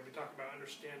knowledge. We're going to be talking about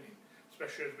understanding,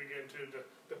 especially as we get into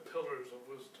the pillars of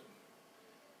wisdom.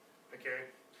 Okay?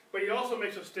 But he also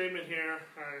makes a statement here.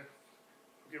 I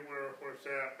forget where it's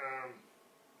at.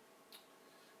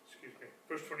 Excuse me.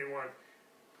 Verse 21.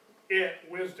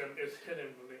 Wisdom is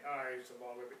hidden from the eyes of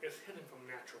all living. It's hidden from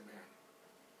natural man.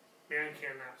 Man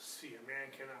cannot see it.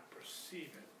 Man cannot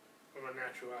perceive it from a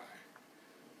natural eye.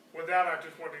 With that, I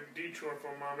just want to detour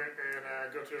for a moment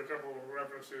and go to a couple of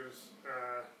references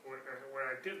where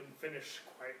I didn't finish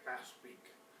quite last week.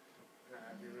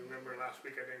 If you remember last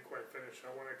week I didn't quite finish.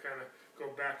 I want to kind of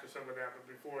go back to some of that, but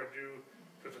before I do,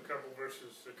 there's a couple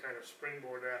verses to kind of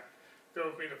springboard that.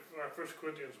 Go with me to 1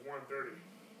 Corinthians 1:30.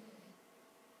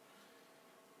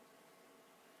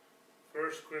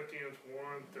 1 Corinthians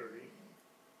 1:30.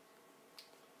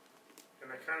 And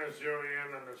I kind of zero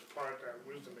in on this part that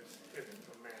wisdom is hidden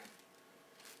from man.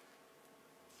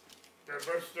 Now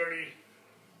verse 30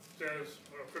 says,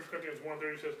 1 Corinthians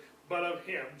 1:30 says, but of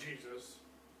Him, Jesus,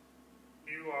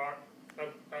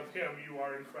 of Him you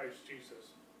are in Christ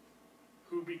Jesus,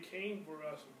 who became for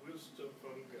us wisdom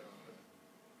from God,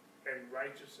 and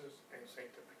righteousness and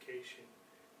sanctification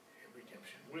and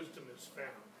redemption. Wisdom is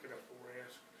found. That's what we're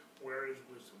asking. Where is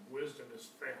wisdom? Wisdom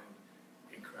is found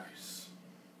in Christ.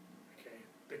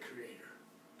 The Creator,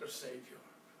 the Savior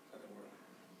of the world.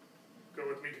 Go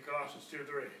with me to Colossians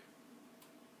 2:3.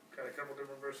 Got a couple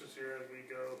different verses here as we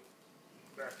go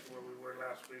back to where we were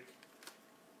last week.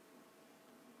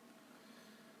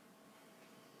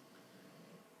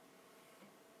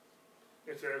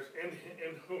 It says,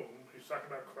 in whom, he's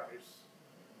talking about Christ,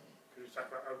 he's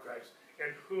talking about Christ,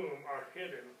 in whom are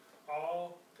hidden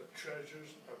all the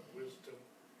treasures of wisdom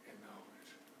and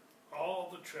knowledge.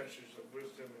 All the treasures of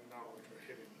wisdom and knowledge are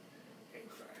hidden in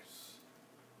Christ.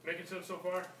 Making sense so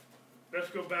far? Let's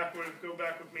go back with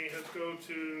me. Let's go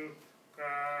to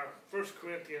 1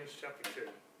 Corinthians chapter 2.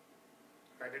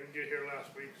 I didn't get here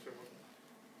last week, so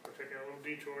we're taking a little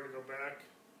detour to go back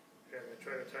and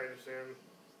try to tie this in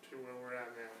to where we're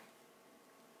at now.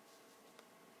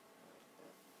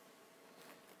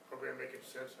 Hopefully I'm making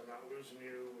sense. I'm not losing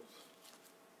you with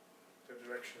the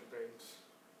direction of things.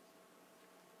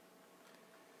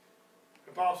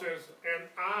 And Paul says, and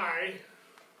I,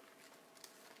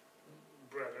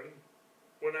 brethren,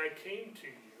 when I came to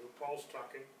you, Paul's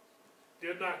talking,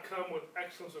 did not come with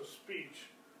excellence of speech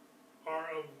or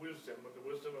of wisdom, but the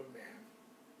wisdom of man,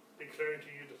 declaring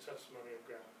to you the testimony of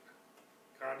God.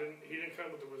 He didn't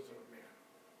come with the wisdom of man.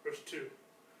 Verse 2,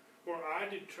 for I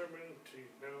determined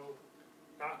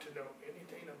not to know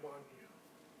anything among you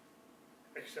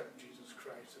except Jesus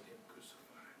Christ and Him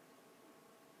crucified.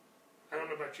 I don't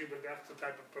know about you, but that's the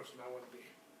type of person I want to be.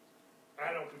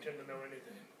 I don't pretend to know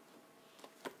anything,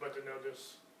 but to know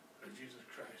this of Jesus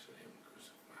Christ and Him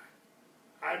crucified.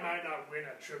 I might not win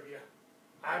at trivia.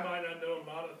 I might not know a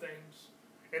lot of things.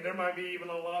 And there might be even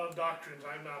a lot of doctrines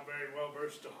I'm not very well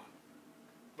versed on.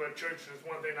 But church, there's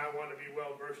one thing I want to be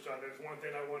well versed on. There's one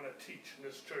thing I want to teach in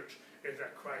this church is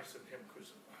that Christ and Him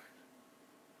crucified.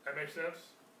 That makes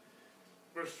sense?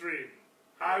 Verse 3.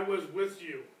 I was with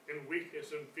you in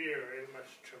weakness and fear and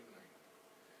much trembling.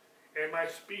 And my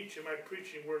speech and my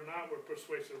preaching were not with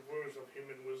persuasive words of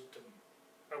human wisdom.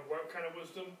 Of what kind of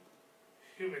wisdom?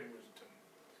 Human wisdom.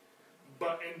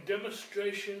 But in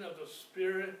demonstration of the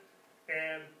Spirit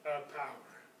and of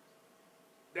power.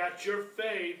 That your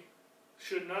faith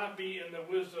should not be in the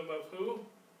wisdom of who?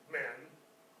 Men.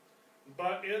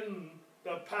 But in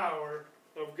the power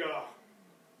of God.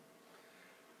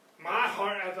 My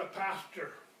heart as a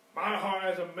pastor, my heart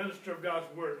as a minister of God's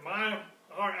Word, my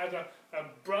heart as a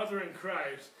brother in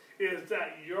Christ is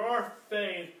that your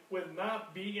faith would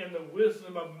not be in the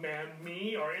wisdom of man,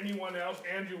 me or anyone else,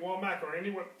 Andrew Womack or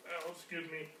anyone else,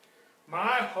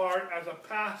 My heart as a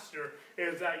pastor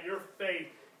is that your faith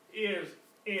is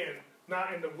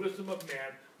not in the wisdom of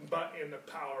man, but in the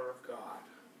power of God.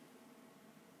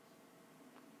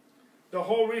 The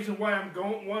whole reason why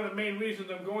one of the main reasons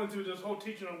I'm going through this whole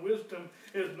teaching on wisdom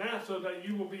is not so that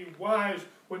you will be wise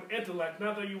with intellect,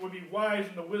 not that you will be wise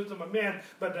in the wisdom of man,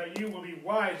 but that you will be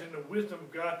wise in the wisdom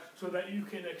of God so that you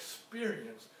can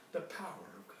experience the power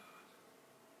of God.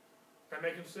 That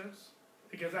making sense?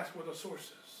 Because that's where the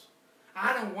source is.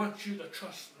 I don't want you to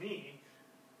trust me.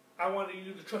 I want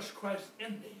you to trust Christ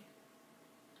in me.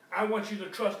 I want you to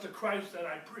trust the Christ that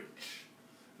I preach,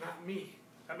 not me.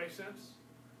 That makes sense?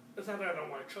 It's not that I don't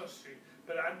want to trust you,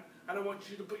 but I don't want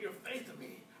you to put your faith in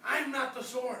me. I'm not the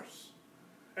source.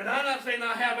 And I'm not saying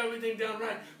I have everything done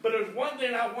right, but there's one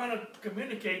thing I want to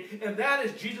communicate, and that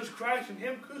is Jesus Christ and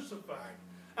Him crucified.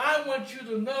 I want you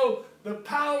to know the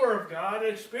power of God,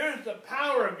 experience the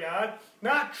power of God,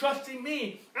 not trusting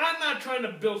me. I'm not trying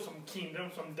to build some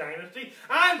kingdom, some dynasty.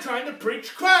 I'm trying to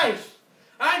preach Christ.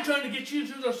 I'm trying to get you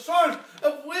to the source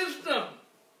of wisdom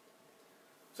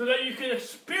so that you can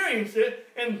experience it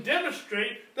and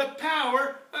demonstrate the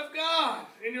power of God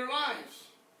in your lives.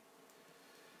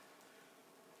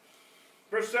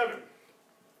 Verse 7.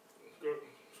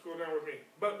 Scroll down with me.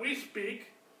 But we speak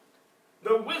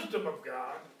the wisdom of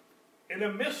God in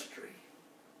a mystery.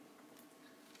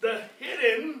 The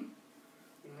hidden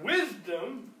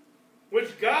wisdom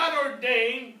which God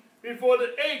ordained before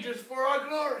the ages for our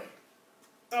glory.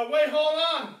 Now wait, hold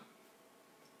on.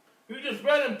 You just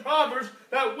read in Proverbs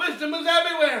that wisdom is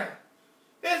everywhere.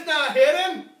 It's not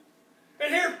hidden.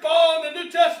 And here Paul in the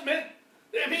New Testament,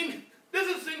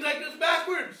 this seems like this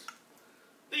backwards.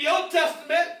 The Old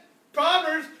Testament,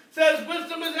 Proverbs, says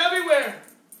wisdom is everywhere.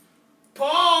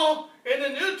 Paul in the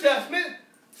New Testament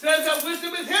says that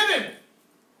wisdom is hidden.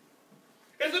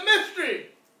 It's a mystery.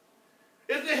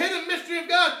 It's the hidden mystery of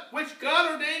God, which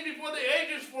God ordained before the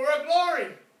ages for our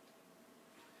glory.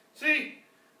 See,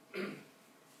 I'm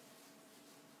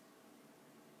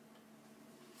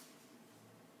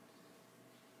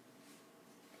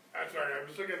sorry, I'm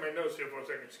just looking at my notes here for a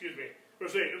second. Excuse me.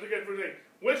 Verse 8. Let's look at verse 8.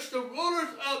 Which the rulers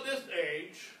of this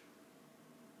age,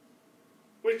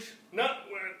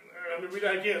 let me read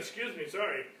that again. Excuse me,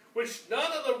 sorry. Which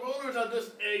none of the rulers of this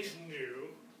age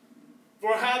knew,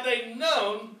 for had they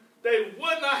known, they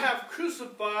would not have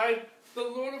crucified the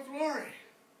Lord of glory.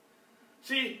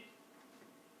 See,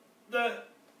 the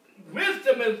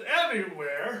wisdom is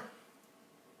everywhere,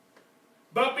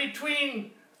 but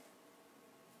between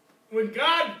when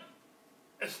God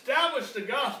established the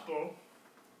gospel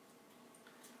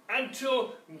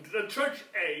until the church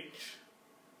age,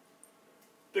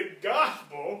 the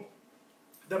gospel,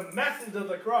 the message of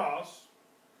the cross,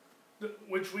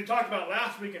 which we talked about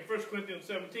last week in 1 Corinthians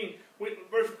 17, 1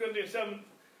 Corinthians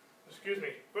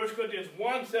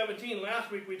 1:17,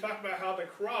 last week we talked about how the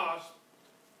cross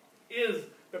is,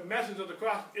 the message of the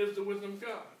cross is the wisdom of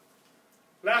God.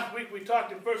 Last week we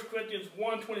talked in 1 Corinthians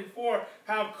 1:24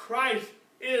 how Christ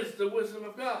is the wisdom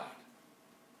of God.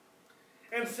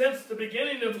 And since the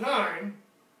beginning of time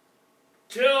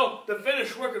till the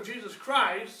finished work of Jesus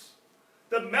Christ,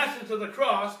 the message of the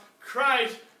cross,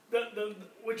 Christ,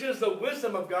 which is the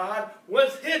wisdom of God,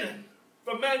 was hidden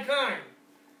from mankind.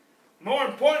 More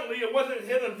importantly, it wasn't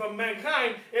hidden from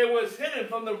mankind, it was hidden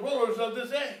from the rulers of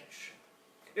this age.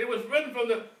 It was written from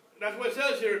that's what it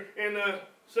says here in 1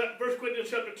 Corinthians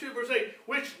chapter 2, verse 8,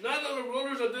 which none of the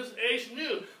rulers of this age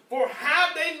knew. For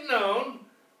had they known,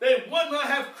 they would not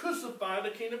have crucified the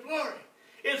King of glory.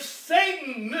 If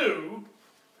Satan knew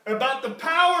about the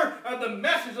power of the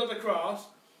message of the cross,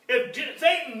 if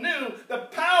Satan knew the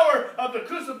power of the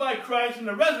crucified Christ and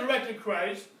the resurrected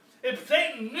Christ, if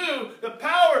Satan knew the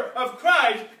power of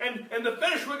Christ and the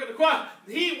finished work of the cross,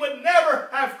 he would never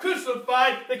have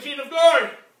crucified the King of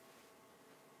glory.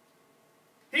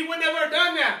 He would never have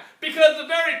done that, because the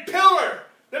very pillar,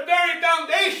 the very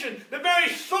foundation, the very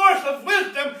source of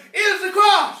wisdom is the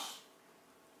cross.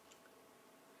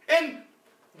 And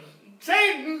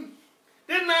Satan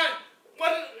did not,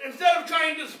 instead of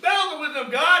trying to dispel the wisdom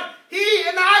of God, he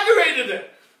inaugurated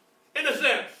it, in a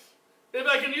sense, if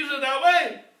I can use it that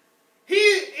way.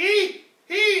 He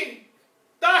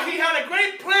thought he had a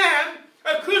great plan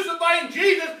of crucifying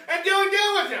Jesus and doing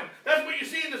deal with him. That's what you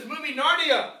see in this movie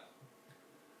Narnia.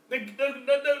 The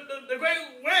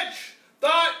great witch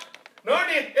thought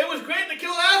Narnia, it was great to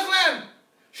kill Aslan.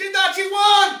 She thought she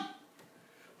won.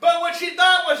 But what she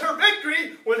thought was her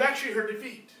victory was actually her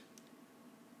defeat.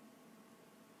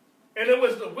 And it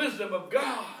was the wisdom of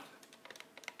God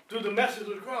through the message of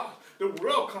the cross. The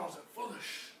world calls it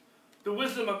foolish. The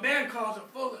wisdom of man calls it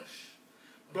foolish.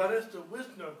 But it's the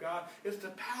wisdom of God. It's the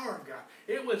power of God.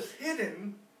 It was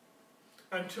hidden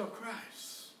until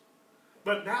Christ.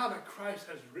 But now that Christ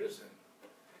has risen,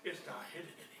 it's not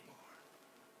hidden anymore.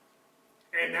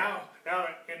 And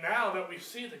now that we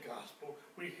see the gospel,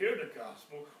 we hear the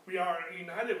gospel, we are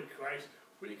united with Christ,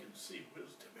 we can see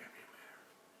wisdom everywhere.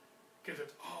 Because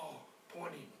it's all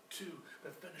pointing to the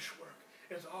finished work.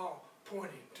 It's all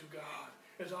pointing to God.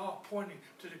 is all pointing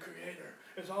to the Creator.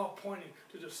 It's all pointing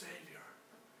to the Savior.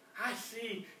 I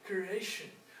see creation.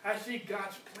 I see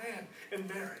God's plan in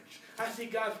marriage. I see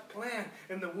God's plan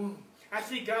in the womb. I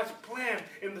see God's plan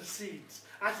in the seeds.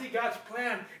 I see God's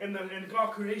plan in all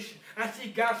creation. I see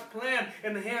God's plan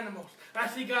in the animals. I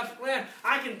see God's plan.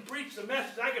 I can preach the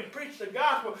message. I can preach the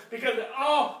gospel because it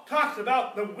all talks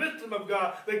about the wisdom of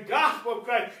God, the gospel of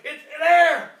Christ. It's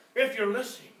there if you're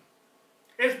listening.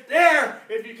 It's there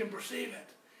if you can perceive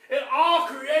it. In all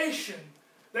creation,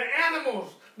 the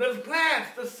animals, the plants,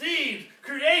 the seeds,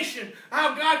 creation,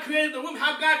 how God created the womb,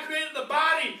 how God created the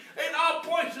body, it all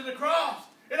points to the cross.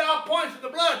 It all points to the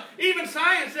blood. Even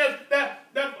science says that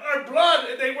our blood,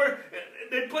 they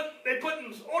put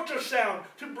in ultrasound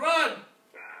to blood.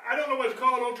 I don't know what it's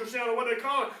called, ultrasound, or what they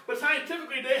call it, but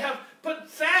scientifically they have put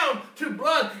sound to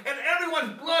blood, and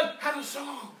everyone's blood has a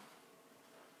song.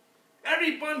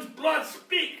 Everyone's blood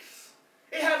speaks.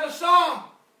 It has a song.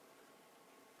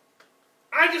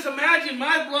 I just imagine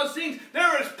my blood sings,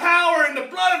 there is power in the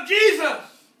blood of Jesus.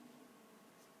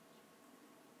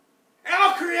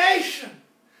 Our creation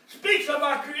speaks of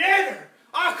our Creator.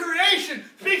 Our creation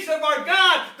speaks of our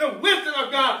God, the wisdom of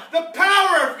God, the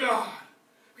power of God.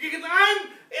 Because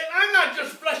I'm not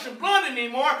just flesh and blood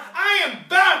anymore. I am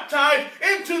baptized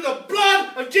into the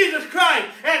blood of Jesus Christ.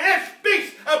 And it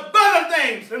speaks of better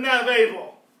things than that of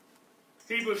Abel.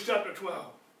 Hebrews chapter 12.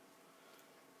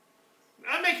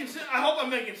 I'm making sense. I hope I'm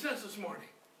making sense this morning.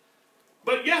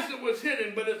 But yes, it was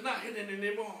hidden, but it's not hidden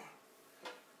anymore.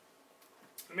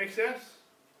 It makes sense?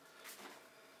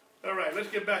 All right, let's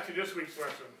get back to this week's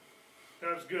lesson.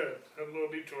 That was good. Had a little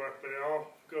detour, but it all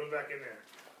goes back in there.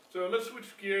 So let's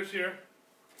switch gears here.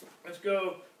 Let's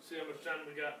go. See how much time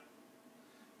we got.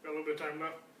 Got a little bit of time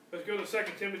left. Let's go to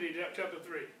 2 Timothy chapter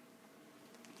 3.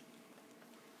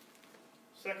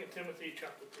 2 Timothy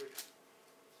chapter 3.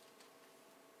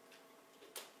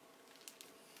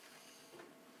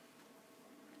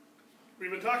 We've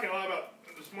been talking a lot about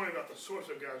this morning about the source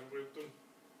of God's wisdom.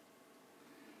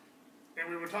 And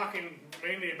we were talking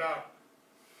mainly about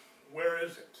where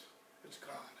is it? It's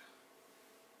God.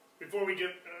 Before we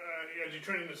get, as you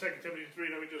turn into 2 Timothy 3,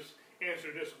 let me just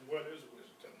answer this. What is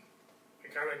wisdom? We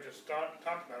kind of just talked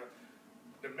about it.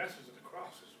 The message of the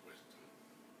cross is wisdom.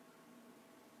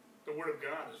 The Word of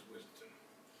God is wisdom.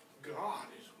 God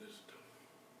is wisdom.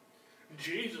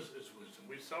 Jesus is wisdom.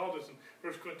 We saw this in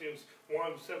 1 Corinthians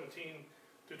 1:17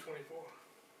 to 24.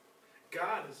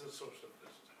 God is the source of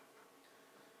wisdom.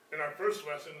 In our first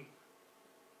lesson,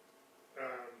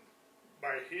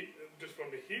 just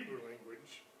from the Hebrew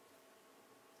language,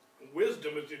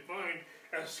 wisdom is defined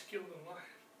as skill in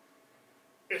life.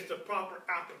 It's the proper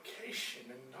application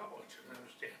and knowledge and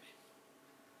understanding.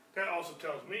 That also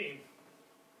tells me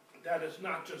that it's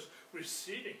not just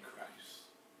receiving Christ.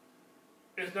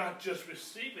 It's not just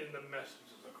receiving the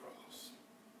message of the cross.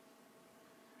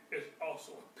 It's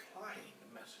also applying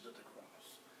the message of the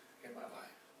cross in my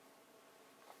life.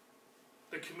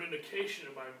 The communication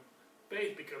of my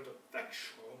faith becomes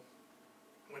effectual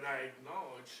when I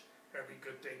acknowledge every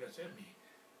good thing that's in me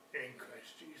in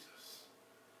Christ Jesus.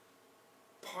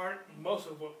 Most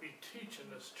of what we teach in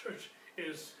this church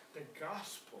is the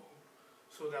gospel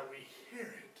so that we hear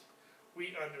it,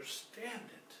 we understand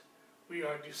it, we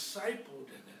are discipled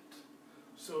in it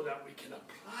so that we can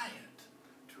apply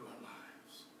it to our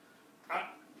lives.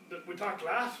 We talked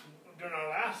during our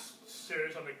last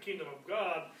series on the kingdom of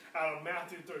God out of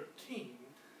Matthew 13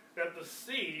 that the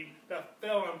seed that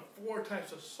fell on 4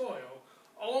 types of soil,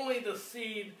 only the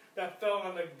seed that fell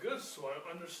on the good soil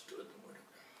understood the word of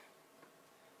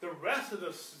God. The rest of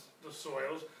the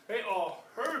soils, they all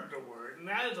heard the word, and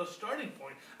that is a starting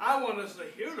point. I want us to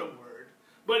hear the word,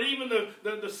 but even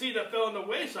the seed that fell on the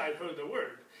wayside heard the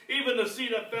word. Even the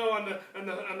seed that fell on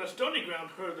the stony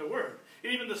ground heard the word.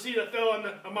 Even the seed that fell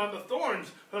among the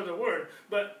thorns heard the word.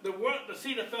 But the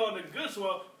seed that fell on the good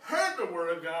soil heard the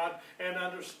word of God and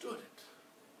understood it.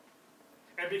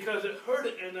 And because it heard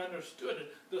it and understood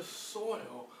it, the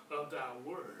soil of that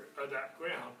word, of that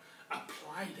ground,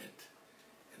 applied it,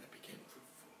 and it became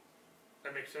fruitful.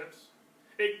 That makes sense?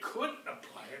 It couldn't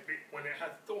apply it when it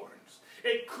had thorns.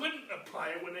 It couldn't apply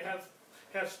it when it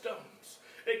had stones.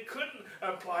 It couldn't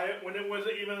apply it when it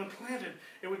wasn't even planted.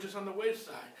 It was just on the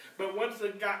wayside. But once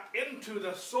it got into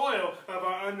the soil of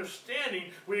our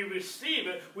understanding, we received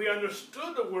it. We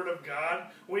understood the Word of God.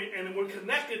 And we're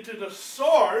connected to the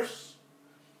source.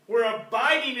 We're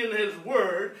abiding in His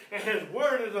Word. And His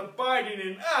Word is abiding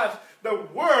in us. The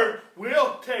Word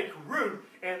will take root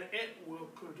and it will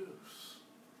produce.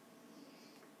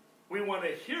 We want to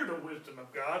hear the wisdom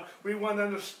of God. We want to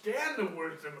understand the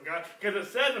wisdom of God. Because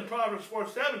it says in Proverbs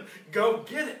 4:7, go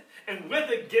get it. And with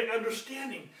it, get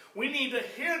understanding. We need to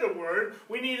hear the word.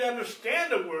 We need to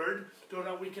understand the word so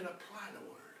that we can apply the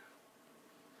word.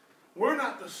 We're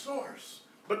not the source,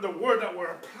 but the word that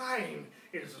we're applying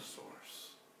is the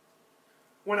source.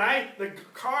 When the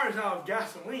car is out of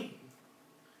gasoline,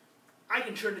 I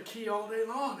can turn the key all day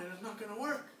long and it's not going to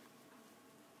work.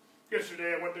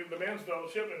 Yesterday I went to the men's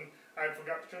fellowship and I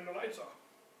forgot to turn the lights off.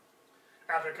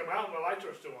 After I come out, the lights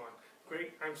are still on.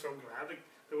 Great, I'm so glad that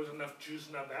there was enough juice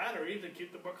in that battery to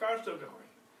keep the car still going.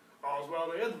 All's well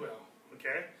that ends well,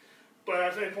 okay? But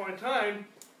at the same point in time,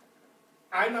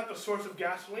 I'm not the source of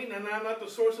gasoline and I'm not the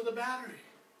source of the battery.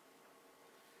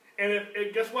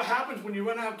 And guess what happens when you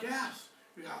run out of gas?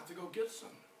 You have to go get some.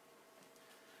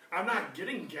 I'm not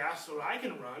getting gas so I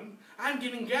can run. I'm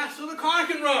getting gas so the car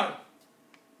can run.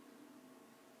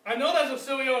 I know that's a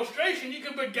silly illustration. You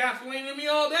can put gasoline in me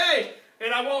all day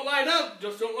and I won't light up.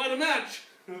 Just don't light a match.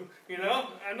 You know,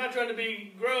 I'm not trying to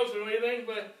be gross or anything,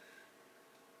 but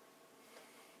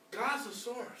God's the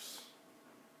source.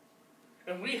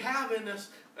 And we have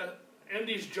in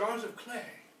these jars of clay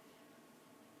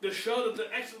to show that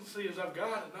the excellency is of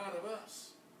God and not of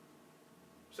us.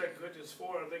 2 Corinthians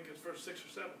 4, I think it's verse 6 or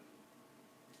 7.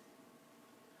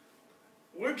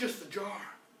 We're just the jar.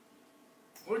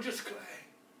 We're just clay.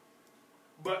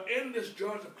 But in this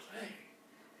jars of clay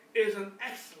is an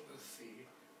excellency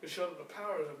to show that the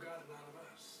power is of God and not of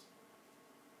us.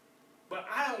 But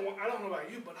I don't know about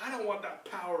you, but I don't want that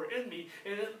power in me.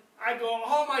 And I go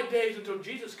all my days until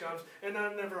Jesus comes, and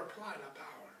I never apply that power.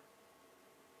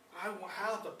 I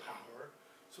have the power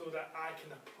so that I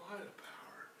can apply the power.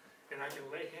 And I can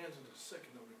lay hands on the sick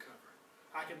and they'll recover.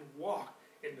 I can walk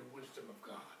in the wisdom of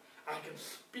God. I can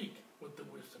speak with the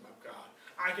wisdom of God.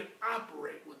 I can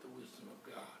operate with the wisdom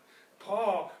of God.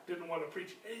 Paul didn't want to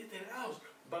preach anything else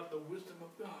but the wisdom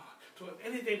of God. So if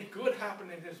anything good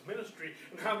happened in his ministry,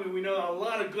 and how many we know a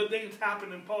lot of good things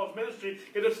happened in Paul's ministry,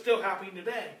 it is still happening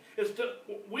today.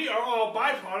 We are all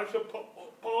byproducts of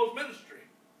Paul's ministry.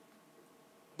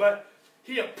 But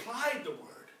he applied the word.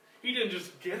 He didn't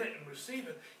just get it and receive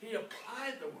it. He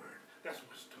applied the word. That's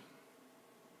wisdom.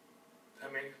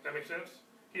 That make sense?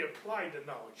 He applied the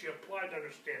knowledge. He applied the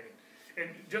understanding. And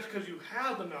just because you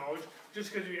have the knowledge,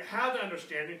 just because you have the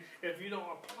understanding, if you don't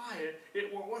apply it,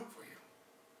 it won't work for you.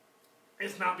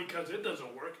 It's not because it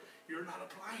doesn't work. You're not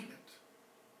applying it.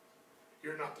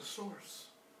 You're not the source.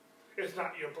 It's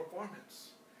not your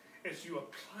performance. It's you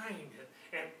applying it,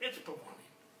 and it's performing.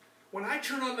 When I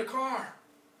turn on the car,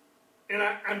 and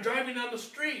I'm driving down the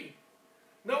street,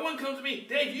 no one comes to me,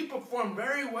 Dave, you perform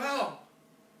very well.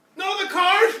 No, the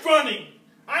car's running.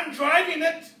 I'm driving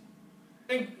it.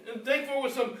 And thankful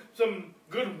with some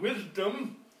good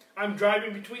wisdom, I'm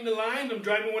driving between the lines. I'm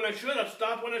driving when I should. I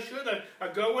stop when I should. I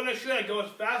go when I should. I go as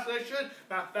fast as I should.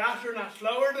 Not faster, not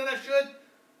slower than I should.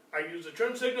 I use the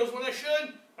turn signals when I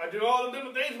should. I do all the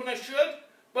different things when I should.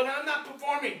 But I'm not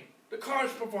performing. The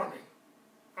car's performing.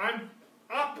 I'm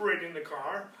operating the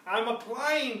car. I'm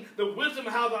applying the wisdom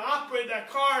of how to operate that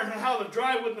car and how to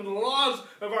drive within the laws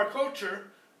of our culture.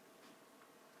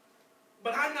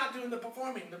 But I'm not doing the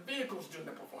performing. The vehicle's doing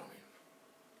the performing.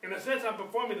 In a sense, I'm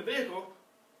performing the vehicle.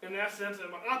 In that sense,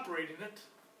 I'm operating it.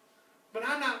 But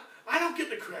I don't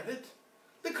get the credit.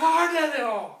 The car did it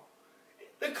all.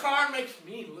 The car makes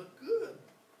me look good.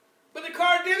 But the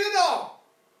car did it all.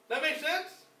 That makes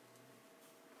sense?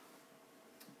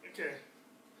 Okay.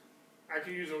 I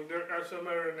can use some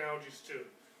other analogies too.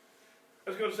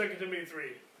 Let's go to 2 Timothy 3.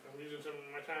 I'm using some of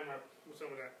my time up with some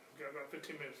of that. I've got about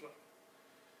 15 minutes left.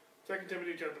 2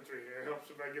 Timothy chapter 3. It helps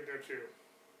if I get there too.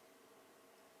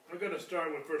 I'm going to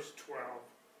start with verse 12.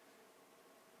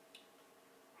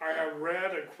 I have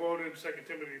read and quoted 2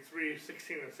 Timothy 3,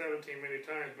 16 and 17 many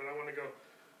times, but I want to go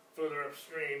further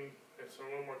upstream. It's a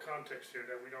little more context here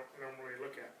that we don't normally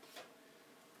look at.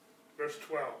 Verse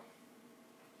 12.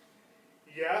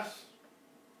 Yes,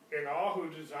 and all who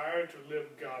desire to live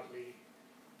godly,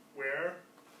 where?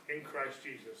 In Christ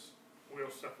Jesus, will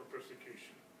suffer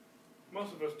persecution.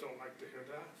 Most of us don't like to hear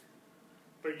that.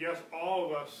 But yes, all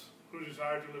of us who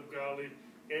desire to live godly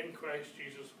in Christ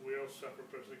Jesus will suffer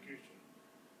persecution.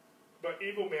 But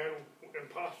evil men,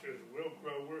 impostors, will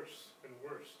grow worse and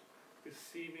worse,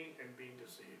 deceiving and being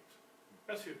deceived.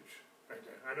 That's huge right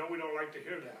there. I know we don't like to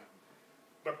hear that.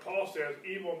 But Paul says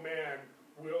evil men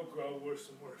will grow worse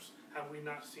and worse. Have we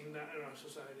not seen that in our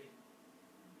society?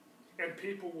 And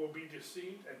people will be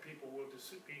deceived, and people will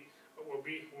deceive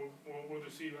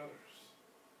others.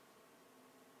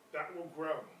 That will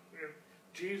grow. And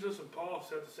Jesus and Paul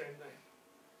said the same thing.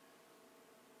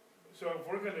 So if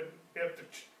we're going to,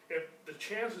 if the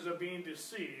chances of being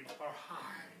deceived are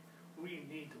high, we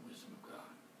need the wisdom of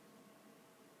God.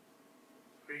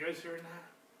 Are you guys hearing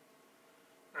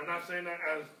that? I'm not saying that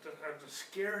as to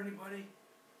scare anybody.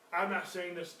 I'm not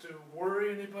saying this to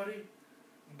worry anybody.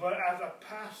 But as a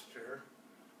pastor,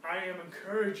 I am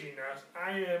encouraging us,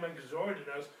 I am exhorting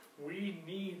us, we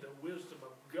need the wisdom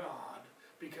of God,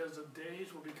 because the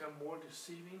days will become more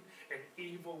deceiving and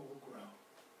evil will grow.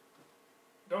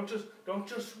 Don't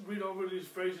just read over these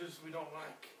phrases we don't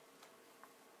like.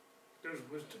 There's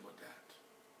wisdom with that.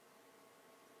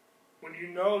 When you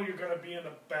know you're going to be in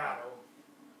a battle,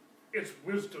 it's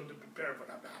wisdom to prepare for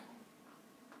that battle.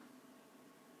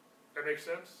 That makes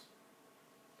sense?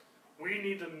 We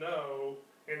need to know,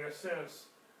 in a sense,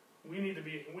 we need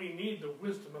the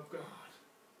wisdom of God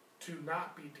to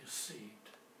not be deceived,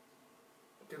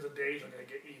 because the days are going to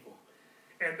get evil.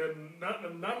 And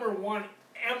the number one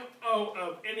MO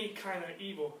of any kind of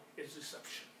evil is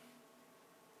deception.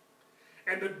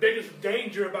 And the biggest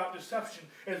danger about deception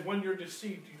is when you're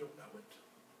deceived, you don't know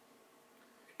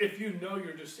it. If you know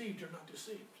you're deceived, you're not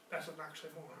deceived. That's an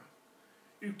oxymoron.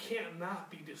 You can't not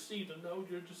be deceived and know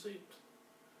you're deceived.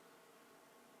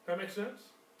 That makes sense?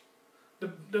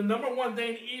 The number one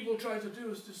thing evil tries to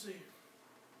do is deceive.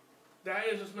 That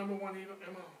is its number one evil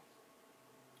MO.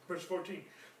 Verse 14.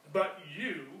 But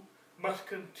you must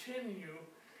continue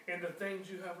in the things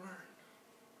you have learned.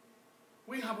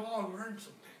 We have all learned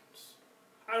some things.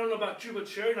 I don't know about you, but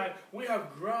Sherry and I, we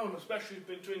have grown, especially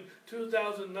between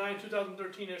 2009,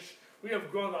 2013-ish. We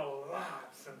have grown a lot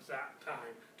since that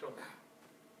time till now.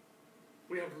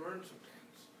 We have learned some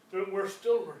things. We're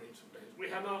still learning some things. We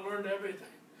have not learned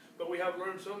everything, but we have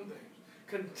learned some things.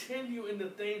 Continue in the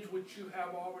things which you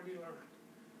have already learned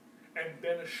and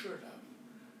been assured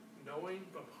of, knowing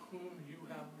from whom you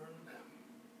have learned them.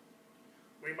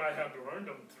 We might have learned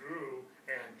them through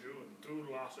Andrew and through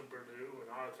Lawson Purdue and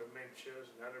Arthur Menches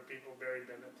and other people, Barry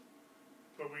Bennett,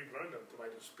 but we've learned them by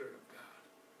the Spirit of God.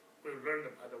 We've learned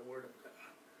them by the Word of God.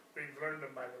 We've learned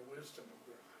them by the wisdom of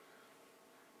God.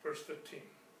 Verse 15.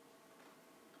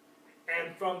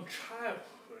 And from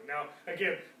childhood. Now,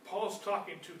 again, Paul's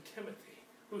talking to Timothy.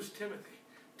 Who's Timothy?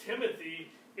 Timothy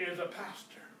is a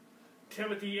pastor.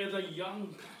 Timothy is a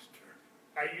young pastor.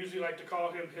 I usually like to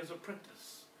call him his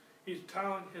apprentice. He's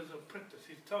telling his apprentice,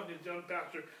 he's telling his young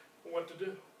pastor what to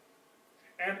do.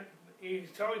 And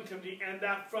he's telling Timothy, and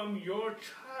that from your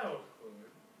childhood,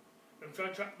 and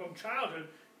from childhood,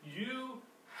 you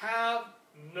have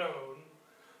known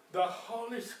the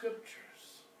Holy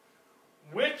Scriptures,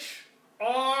 which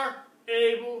are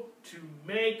able to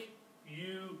make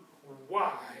you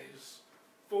wise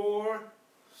for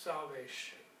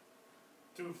salvation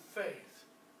through faith,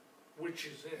 which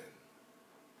is in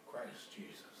Christ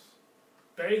Jesus.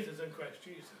 Faith is in Christ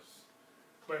Jesus.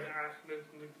 But the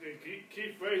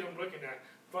key phrase I'm looking at,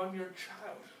 from your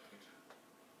childhood,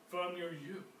 from your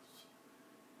youth,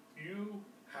 you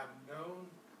have known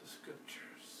the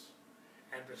Scriptures,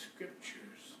 and the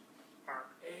Scriptures are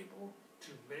able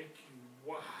to make you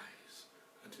wise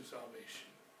unto salvation.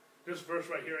 This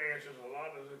verse right here answers a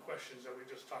lot of the questions that we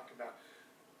just talked about.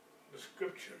 The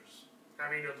Scriptures,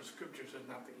 the Scriptures is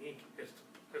not the ink, it's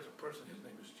a person, his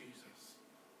name is Jesus.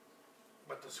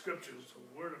 But the Scriptures,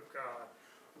 the Word of God,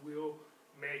 will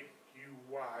make you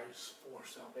wise for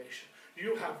salvation.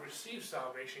 You have received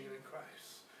salvation in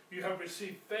Christ. You have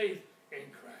received faith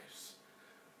in Christ.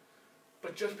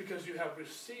 But just because you have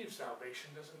received salvation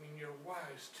doesn't mean you're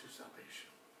wise to salvation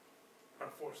or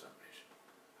for salvation.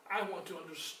 I want to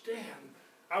understand.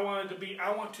 I want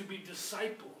to be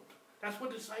discipled. That's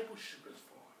what discipleship is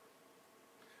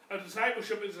for. A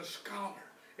discipleship is a scholar,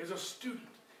 is a student,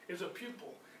 is a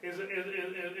pupil,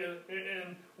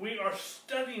 and we are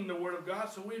studying the Word of God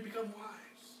so we become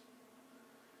wise.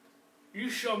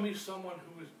 You show me someone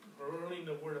who is learning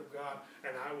the Word of God,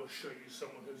 and I will show you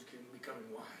someone who's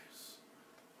becoming wise.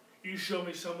 You show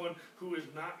me someone who's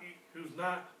not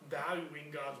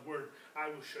valuing God's Word, I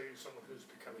will show you someone who's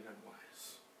becoming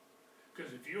unwise.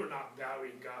 Because if you are not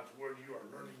valuing God's Word, you are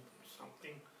learning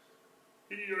something.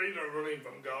 You're either learning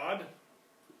from God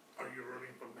or you're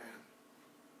learning from man.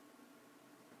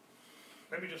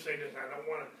 Let me just say this, I don't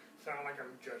want to sound like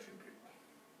I'm judging people.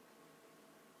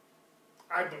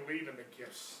 I believe in the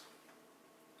gifts.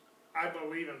 I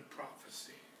believe in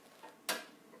prophecy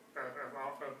of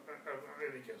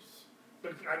any gifts.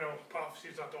 But I know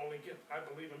prophecy is not the only gift. I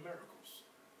believe in miracles.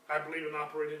 I believe in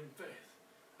operating in faith.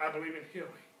 I believe in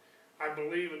healing. I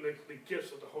believe in the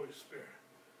gifts of the Holy Spirit.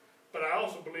 But I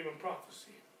also believe in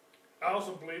prophecy. I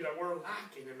also believe that we're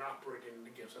lacking in operating in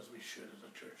the gifts as we should as a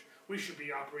church. We should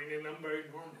be operating in them very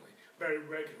normally, very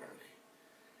regularly.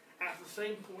 At the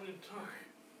same point in time,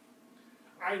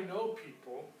 I know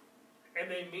people, and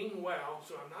they mean well,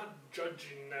 so I'm not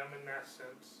judging them in that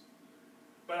sense.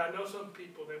 But I know some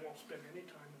people, they won't spend any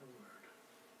time in the Word.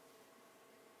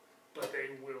 But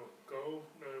they will go,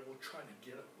 they will try to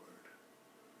get a word,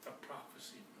 a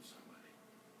prophecy from somebody.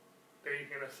 They,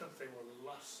 in a sense, they will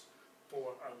lust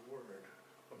for a word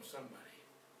from somebody.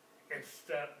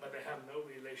 But they have no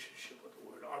relationship with the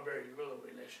Word, or very little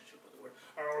relationship with the Word,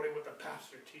 or only what the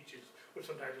pastor teaches, which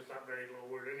sometimes it's not very little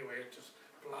word anyway, it's just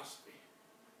philosophy.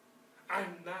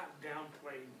 I'm not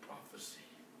downplaying prophecy.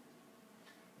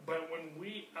 But when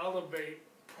we elevate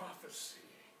prophecy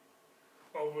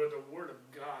over the Word of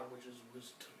God, which is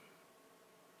wisdom,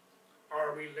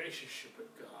 our relationship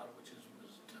with God, which is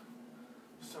wisdom,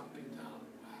 something's out of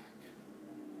whack.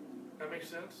 That makes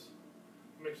sense?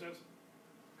 Make sense?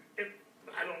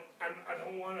 I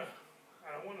don't want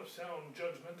to sound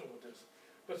judgmental with this,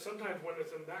 but sometimes when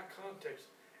it's in that context,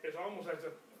 it's almost as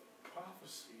if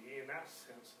prophecy, in that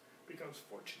sense, becomes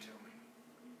fortune telling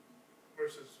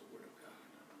versus the Word of God.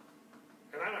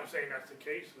 And I'm not saying that's the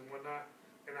case and whatnot,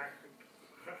 and I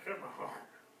hit my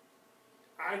heart.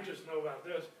 I just know about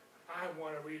this. I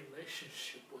want a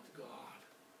relationship with God.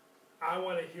 I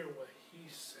want to hear what He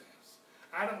says.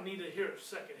 I don't need to hear it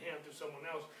secondhand through someone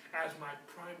else as my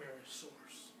primary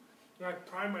source. My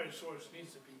primary source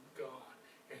needs to be God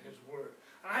and His Word.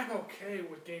 I'm okay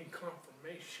with getting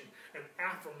confirmation and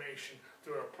affirmation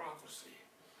through a prophecy.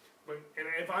 And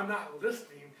if I'm not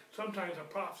listening, sometimes a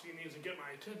prophecy needs to get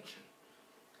my attention.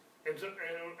 And so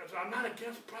I'm not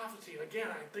against prophecy. And again,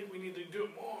 I think we need to do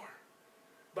it more.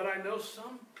 But I know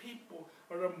some people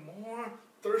are more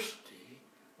thirsty,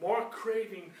 more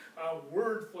craving a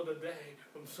word for the day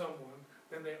from someone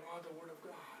than they are the Word of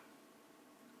God.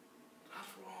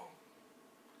 That's wrong.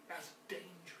 That's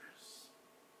dangerous.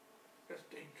 That's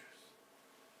dangerous.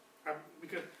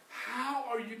 Because how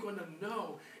are you going to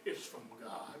know it's from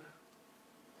God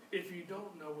if you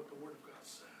don't know what the Word of God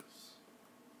says?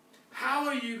 How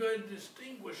are you going to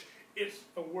distinguish it's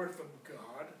a word from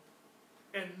God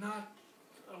and not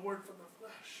a word from the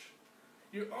flesh?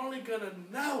 You're only going to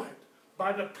know it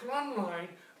by the plumb line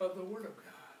of the Word of God.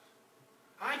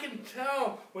 I can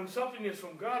tell when something is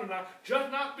from God or not,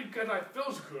 just not because it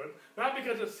feels good, not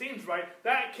because it seems right.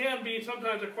 That can be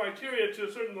sometimes a criteria to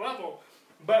a certain level.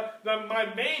 But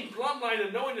my main plumb line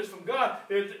of knowing it's from God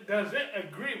is, does it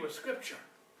agree with Scripture?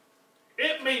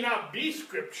 It may not be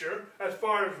Scripture as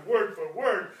far as word for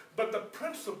word, but the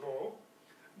principle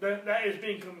that is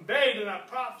being conveyed in that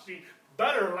prophecy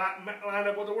better line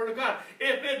up with the Word of God.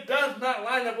 If it does not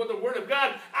line up with the Word of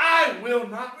God, I will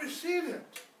not receive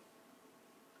it.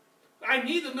 I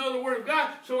need to know the Word of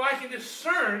God so I can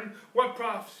discern what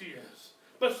prophecy is.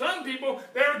 But some people,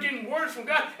 they're getting words from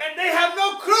God and they have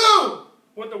no clue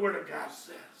what the Word of God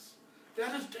says.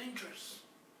 That is dangerous.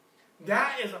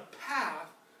 That is a path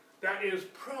that is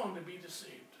prone to be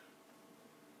deceived.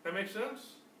 That makes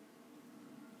sense?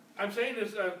 I'm saying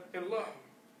this in love.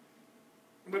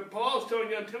 But Paul is telling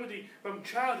young Timothy, from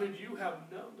childhood you have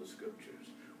known the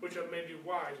Scriptures, which have made you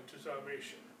wise unto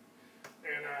salvation.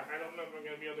 And I don't know if I'm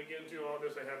going to be able to get into all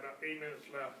this. I have about 8 minutes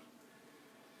left.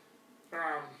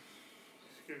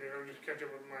 Excuse me, I'll just catch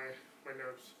up with my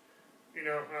notes. You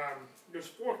know, there's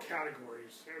 4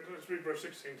 categories. Let's read verse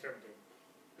 16, 17.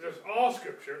 It says, all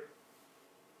Scripture,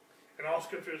 and all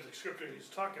Scripture is the Scripture he's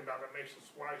talking about that makes us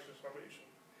wise to salvation.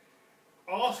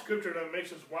 All Scripture that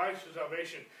makes us wise to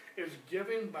salvation is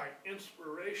given by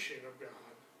inspiration of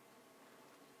God.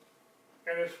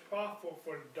 And it's profitable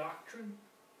for doctrine,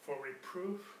 for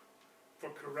reproof, for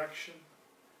correction,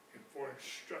 and for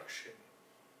instruction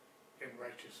in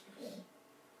righteousness.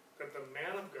 That the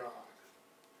man of God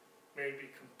may be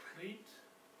complete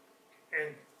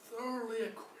and thoroughly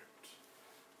equipped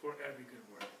for every good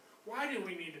work. Why do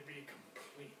we need to be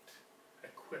complete,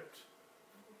 equipped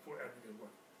for every good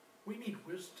work? We need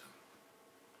wisdom.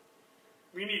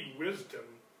 We need wisdom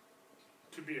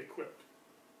to be equipped.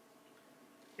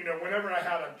 You know, whenever I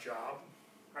had a job,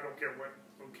 I don't care what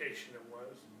vocation it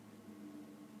was,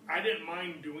 I didn't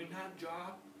mind doing that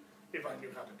job if I knew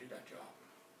how to do that job.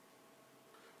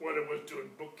 Whether it was doing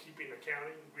bookkeeping,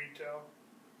 accounting, retail.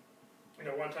 You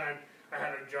know, one time I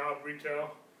had a job,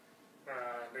 retail.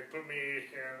 They put me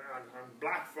in, on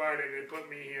Black Friday, they put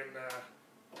me in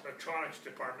electronics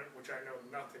department, which I know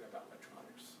nothing about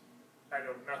electronics. I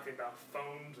know nothing about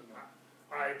phones and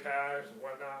iPads and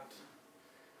whatnot.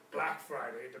 Black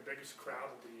Friday, the biggest crowd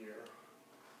of the year.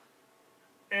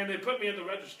 And they put me in the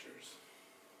registers.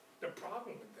 The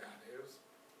problem with that is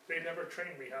they never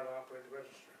trained me how to operate the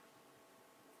register.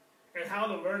 and how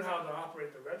to learn how to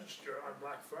operate the register on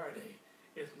Black Friday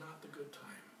is not the good time.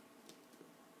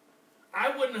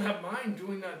 I wouldn't have mind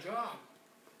doing that job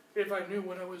if I knew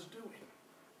what I was doing.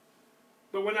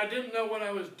 But when I didn't know what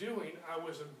I was doing, I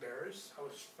was embarrassed, I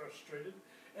was frustrated,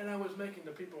 and I was making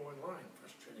the people in line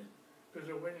frustrated because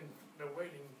they're waiting,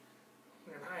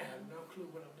 and I had no clue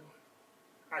what I'm doing.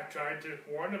 I tried to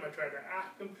warn them, I tried to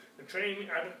ask them to train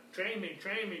me, they didn't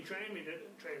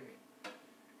train me.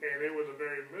 And it was a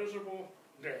very miserable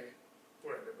day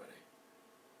for everybody.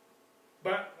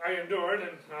 But I endured,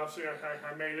 and obviously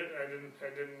I made it. I didn't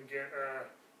get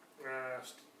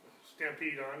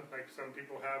stampede on like some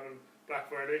people have in Black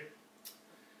Friday.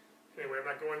 Anyway, I'm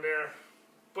not going there.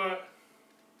 But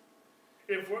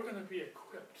if we're going to be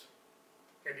equipped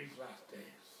in these last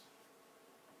days,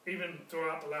 even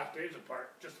throughout the last days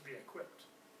apart, just to be equipped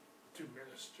to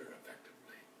minister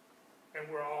effectively, and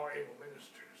we're all able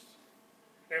ministers,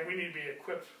 and we need to be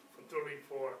equipped fully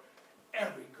for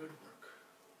every good work.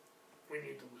 We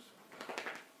need the wisdom of God.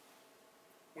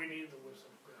 We need the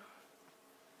wisdom of God.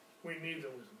 We need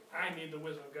the wisdom. I need the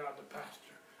wisdom of God as a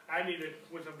pastor. I need the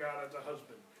wisdom of God as a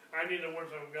husband. I need the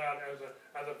wisdom of God as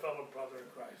a fellow brother in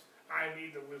Christ. I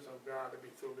need the wisdom of God to be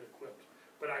fully equipped.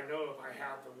 But I know if I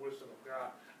have the wisdom of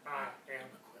God, I am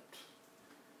equipped.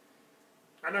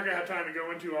 I'm not going to have time to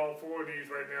go into all four of these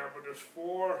right now, but there's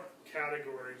four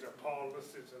categories that Paul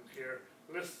lists here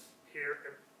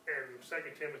in 2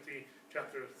 Timothy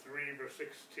chapter 3, verse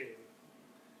 16.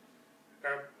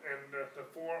 The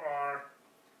four are,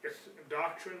 it's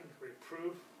doctrine,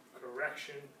 reproof,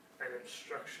 correction, and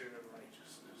instruction in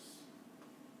righteousness.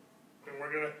 And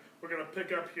we're gonna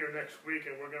pick up here next week,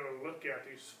 and we're gonna look at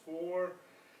these four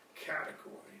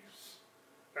categories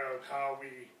of how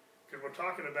because we're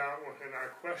talking about in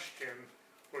our question,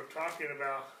 we're talking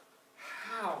about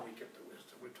how we get the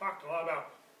wisdom. We talked a lot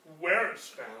about where it's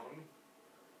found.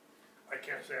 I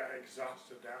can't say I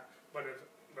exhausted that, but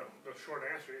the short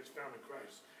answer is found in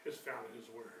Christ. It's found in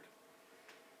His Word.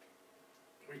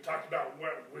 We talked about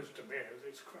what wisdom is.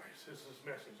 It's Christ. It's His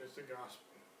message. It's the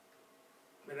gospel.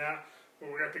 And now,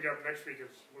 what we're going to pick up next week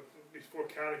is with these four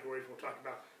categories. We'll talk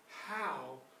about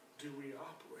how do we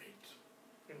operate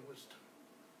in wisdom.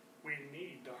 We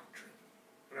need doctrine.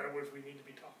 In other words, we need to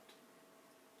be taught.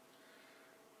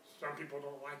 Some people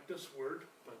don't like this word,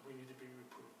 but we need to be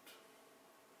reproved.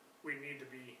 We need to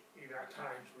be, at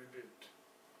times, rebuked.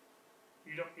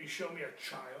 You show me a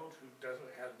child who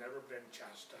has never been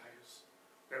chastised,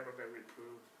 never been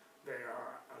reproved, they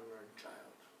are an unlearned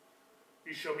child.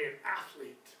 You show me an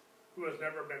athlete who has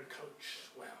never been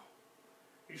coached well.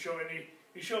 You show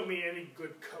me any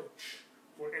good coach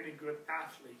or any good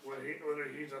athlete, whether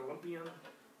he's an Olympian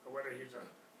or whether he's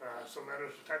some other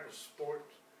type of sport,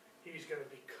 he's going to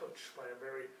be coached by a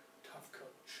very tough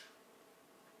coach.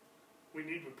 We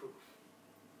need reproof.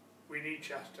 We need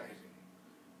chastising,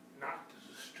 not to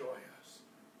destroy us,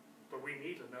 but we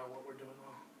need to know what we're doing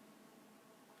wrong.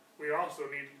 We also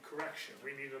need correction.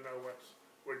 We need to know what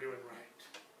we're doing right.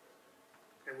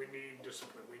 And we need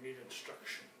discipline. We need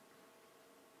instruction.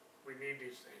 We need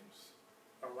these things.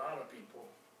 A lot of people,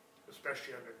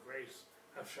 especially under grace,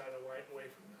 have shied away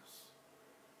from this.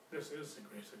 This is the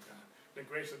grace of God. The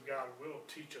grace of God will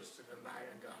teach us to deny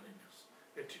ungodliness.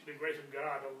 The grace of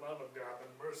God, the love of God,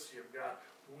 the mercy of God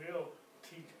will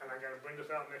teach, and I got to bring this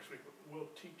out next week,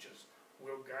 will teach us,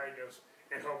 will guide us,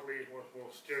 and hopefully will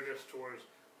steer us towards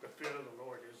the fear of the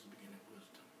Lord is the beginning of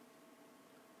wisdom.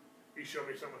 You show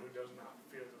me someone who does not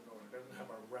fear the Lord, doesn't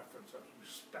have a reference of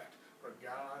respect for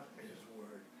God and His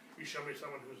Word. You show me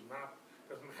someone doesn't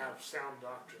have sound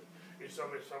doctrine. You show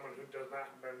me someone who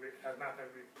has not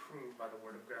been reproved by the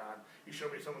Word of God. You show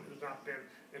me someone who's not been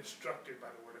instructed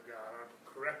by the Word of God or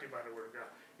corrected by the Word of God.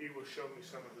 You will show me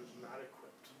someone who's not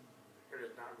equipped and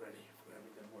is not ready for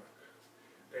every good work.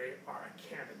 They are a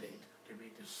candidate to be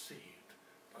deceived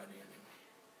by the enemy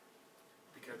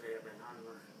because they have been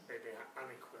unlearned, they've been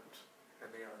unequipped, and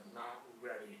they are not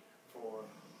ready for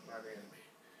the enemy.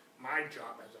 My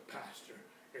job as a pastor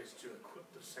is to equip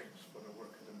the saints for the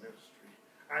work of the ministry.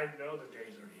 I know the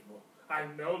days are evil. I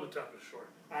know the time is short.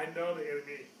 I know the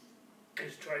enemy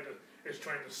is trying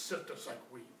to sift us like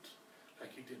wheat,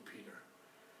 like he did Peter.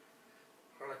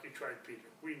 Or like he tried Peter.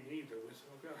 We need the wisdom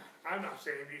of God. I'm not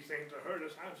saying these things to hurt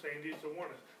us. I'm saying these to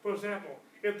warn us. For example,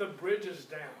 if the bridge is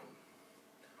down,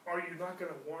 are you not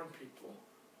going to warn people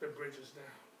the bridge is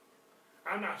down?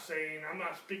 I'm not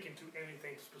speaking to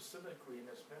anything specifically in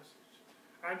this message.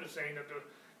 I'm just saying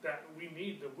that we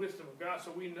need the wisdom of God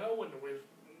so we know when the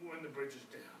bridge is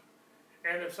down.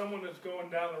 And if someone is going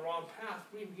down the wrong path,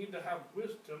 we need to have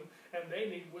wisdom, and they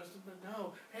need wisdom to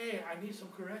know, hey, I need some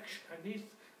correction.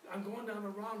 I'm going down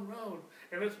the wrong road,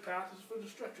 and its path is for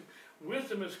destruction.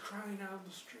 Wisdom is crying out in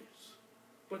the streets,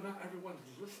 but not everyone's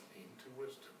listening to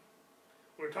wisdom.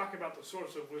 We're talking about the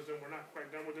source of wisdom. We're not quite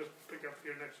done. We'll just pick up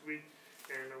here next week,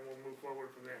 and then we'll move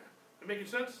forward from there. That making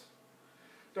sense?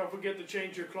 Don't forget to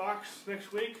change your clocks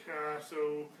next week, because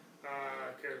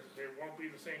it won't be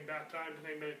the same bat time, the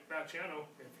same bat channel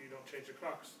if you don't change your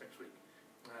clocks next week.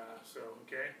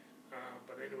 Okay.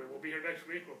 But anyway, we'll be here next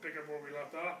week. We'll pick up where we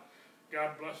left off.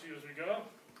 God bless you as we go,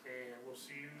 and we'll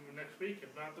see you next week,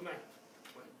 if not the 9th.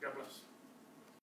 God bless.